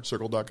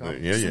 wienercircle.com.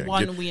 Yeah.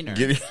 One wiener.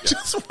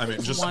 Just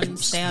one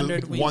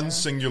standard wiener. One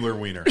singular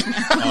wiener. There's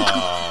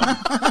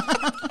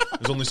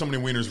only so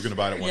many wieners we can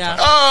buy at one time.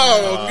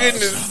 Oh,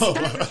 goodness.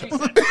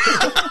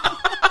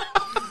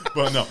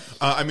 But no,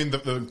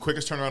 the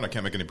quickest turnaround, I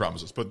can't make any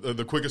promises, but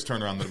the quickest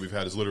turnaround that we've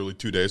had is literally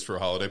 2 days for a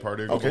holiday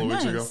party a couple of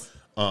weeks ago.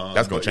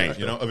 That's going to change.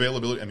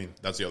 Availability,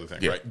 that's the other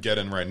thing, right? Get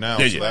in right now,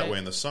 so that way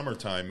in the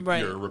summertime,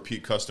 you're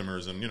repeat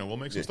customers and, we'll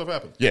make some stuff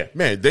happen. Yeah,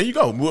 man, there you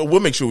go.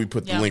 We'll make sure we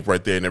put the link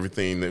right there and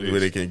everything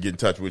where they can get in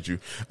touch with you.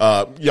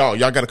 Y'all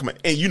got to come in.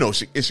 And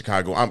it's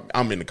Chicago.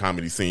 I'm in the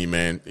comedy scene,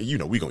 man. We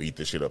going to eat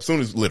this shit up. Soon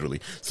as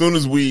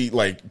we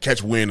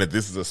catch wind that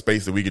this is a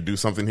space that we could do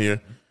something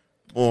here.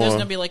 There's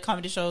gonna be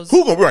comedy shows.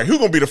 Who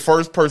gonna be the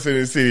first person in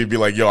the city to be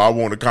like, yo, I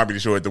want a comedy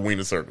show at the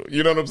Wiener Circle?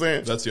 You know what I'm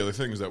saying? That's the other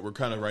thing, is that we're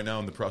kind of right now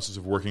in the process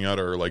of working out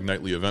our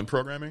nightly event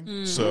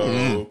programming.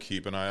 So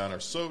keep an eye on our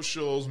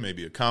socials.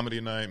 Maybe a comedy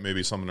night,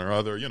 maybe something or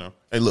other.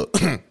 Hey,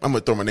 look, I'm gonna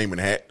throw my name in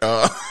the hat.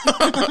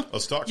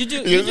 Let's talk. You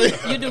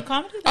do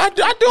comedy? I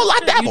do a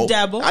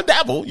lot. I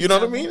dabble. You know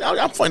what I mean?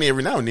 I'm funny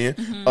every now and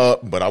then.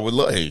 But I would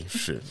love. Hey,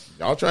 shit,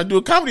 y'all try to do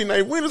a comedy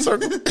night, Wiener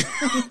Circle?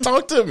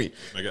 Talk to me.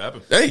 Make it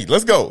happen. Hey,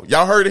 let's go.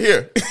 Y'all heard it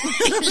here.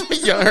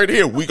 Y'all heard it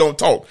here. We gonna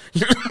talk.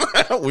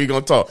 We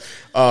gonna talk.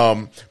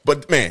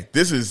 But man,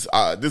 this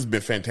has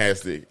been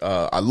fantastic.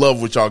 I love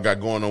what y'all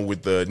got going on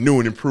with the new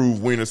and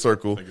improved Wiener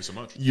Circle. Thank you so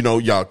much.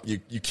 Y'all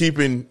you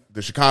keeping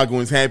the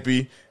Chicagoans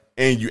happy,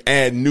 and you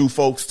add new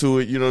folks to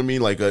it. You know what I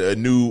mean? Like a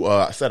new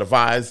set of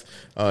eyes,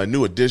 a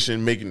new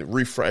addition, making it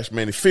refresh.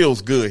 Man, it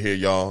feels good here,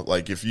 y'all.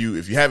 Like if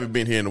you haven't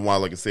been here in a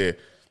while, like I said,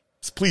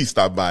 please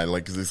stop by.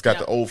 Cause it's got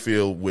the old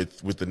feel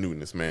with the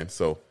newness, man.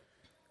 So.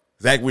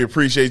 Zach, we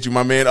appreciate you,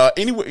 my man.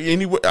 Anyway,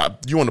 you want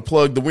to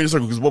plug the Wiener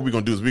Circle? Because what we're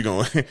gonna do is we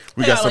got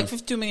some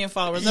 52 million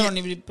followers. I don't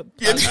even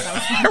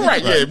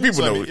right. Yeah, people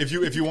so, know. If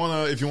you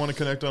wanna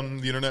connect on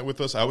the internet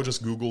with us, I would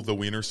just Google the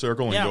Wiener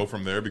Circle and go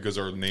from there, because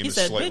our name is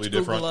slightly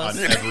different on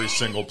every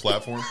single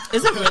platform.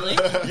 Is it really?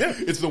 Yeah,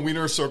 it's the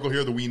Wiener Circle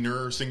here, the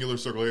Wiener singular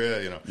circle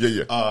here.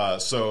 Yeah.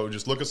 So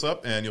just look us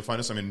up and you'll find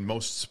us.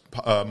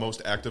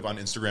 Most active on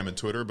Instagram and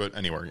Twitter, but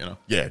anywhere.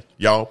 Yeah,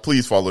 y'all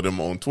please follow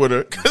them on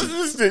Twitter.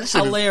 It's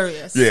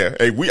hilarious. Yeah.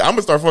 Hey, I'm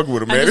gonna start fucking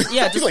with him, man.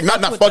 He's like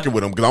not fucking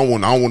with him because I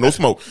don't want no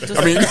smoke.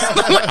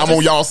 I'm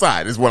on y'all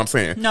side. Is what I'm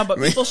saying. No, but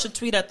people should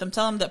tweet at them.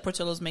 Tell them that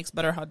Portillo's makes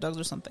better hot dogs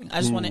or something.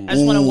 I just want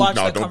to watch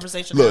that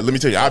conversation. Look, let me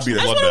tell you, I'll be there.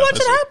 I just want to watch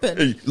it happen.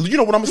 Hey, you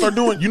know what I'm gonna start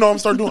doing?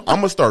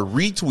 I'm gonna start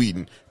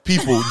retweeting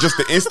people just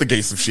to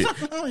instigate some shit.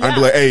 I'd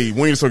be like, hey,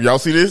 Wiener Circle, y'all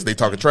see this? They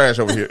talking trash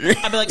over here.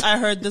 I'd be like, I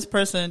heard this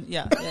person.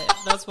 Yeah,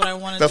 that's what I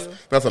want to do.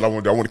 That's what I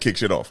want to do. I want to kick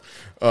shit off.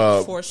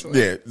 For sure.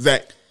 Yeah,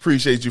 Zach.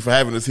 Appreciate you for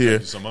having us here.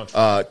 Thank you so much.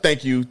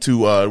 Thank you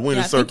to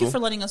Wiener Circle. Thank you for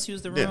letting us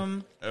use the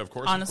room. Yeah, of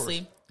course. Honestly.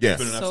 Of course. Yeah.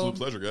 It's been an absolute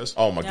pleasure, guys.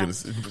 Oh, my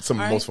goodness. It's some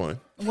of the most fun.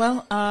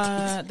 Well,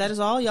 that is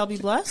all. Y'all be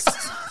blessed.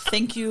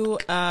 Thank you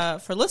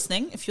for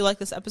listening. If you like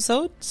this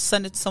episode,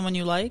 send it to someone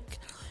you like.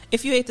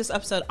 If you hate this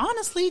episode,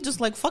 honestly, just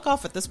fuck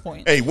off at this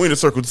point. Hey, Wiener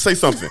Circle, say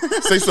something.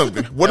 Say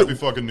something. Happy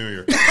fucking New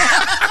Year.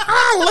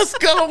 Let's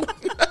go.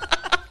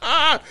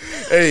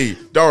 Hey,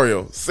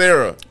 Dario,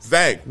 Sarah,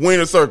 Zach,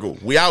 Wiener Circle.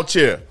 We out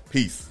here.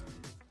 Peace.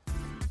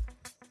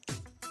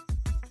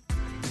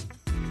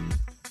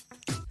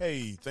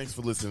 Hey, thanks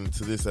for listening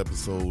to this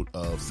episode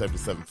of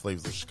 77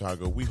 Flavors of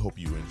Chicago. We hope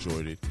you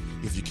enjoyed it.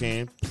 If you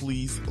can,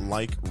 please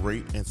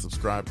rate, and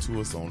subscribe to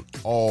us on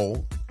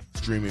all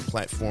streaming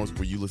platforms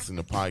where you listen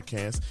to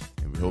podcasts.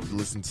 And we hope you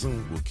listen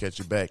soon. We'll catch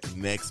you back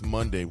next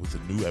Monday with a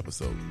new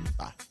episode.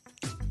 Bye.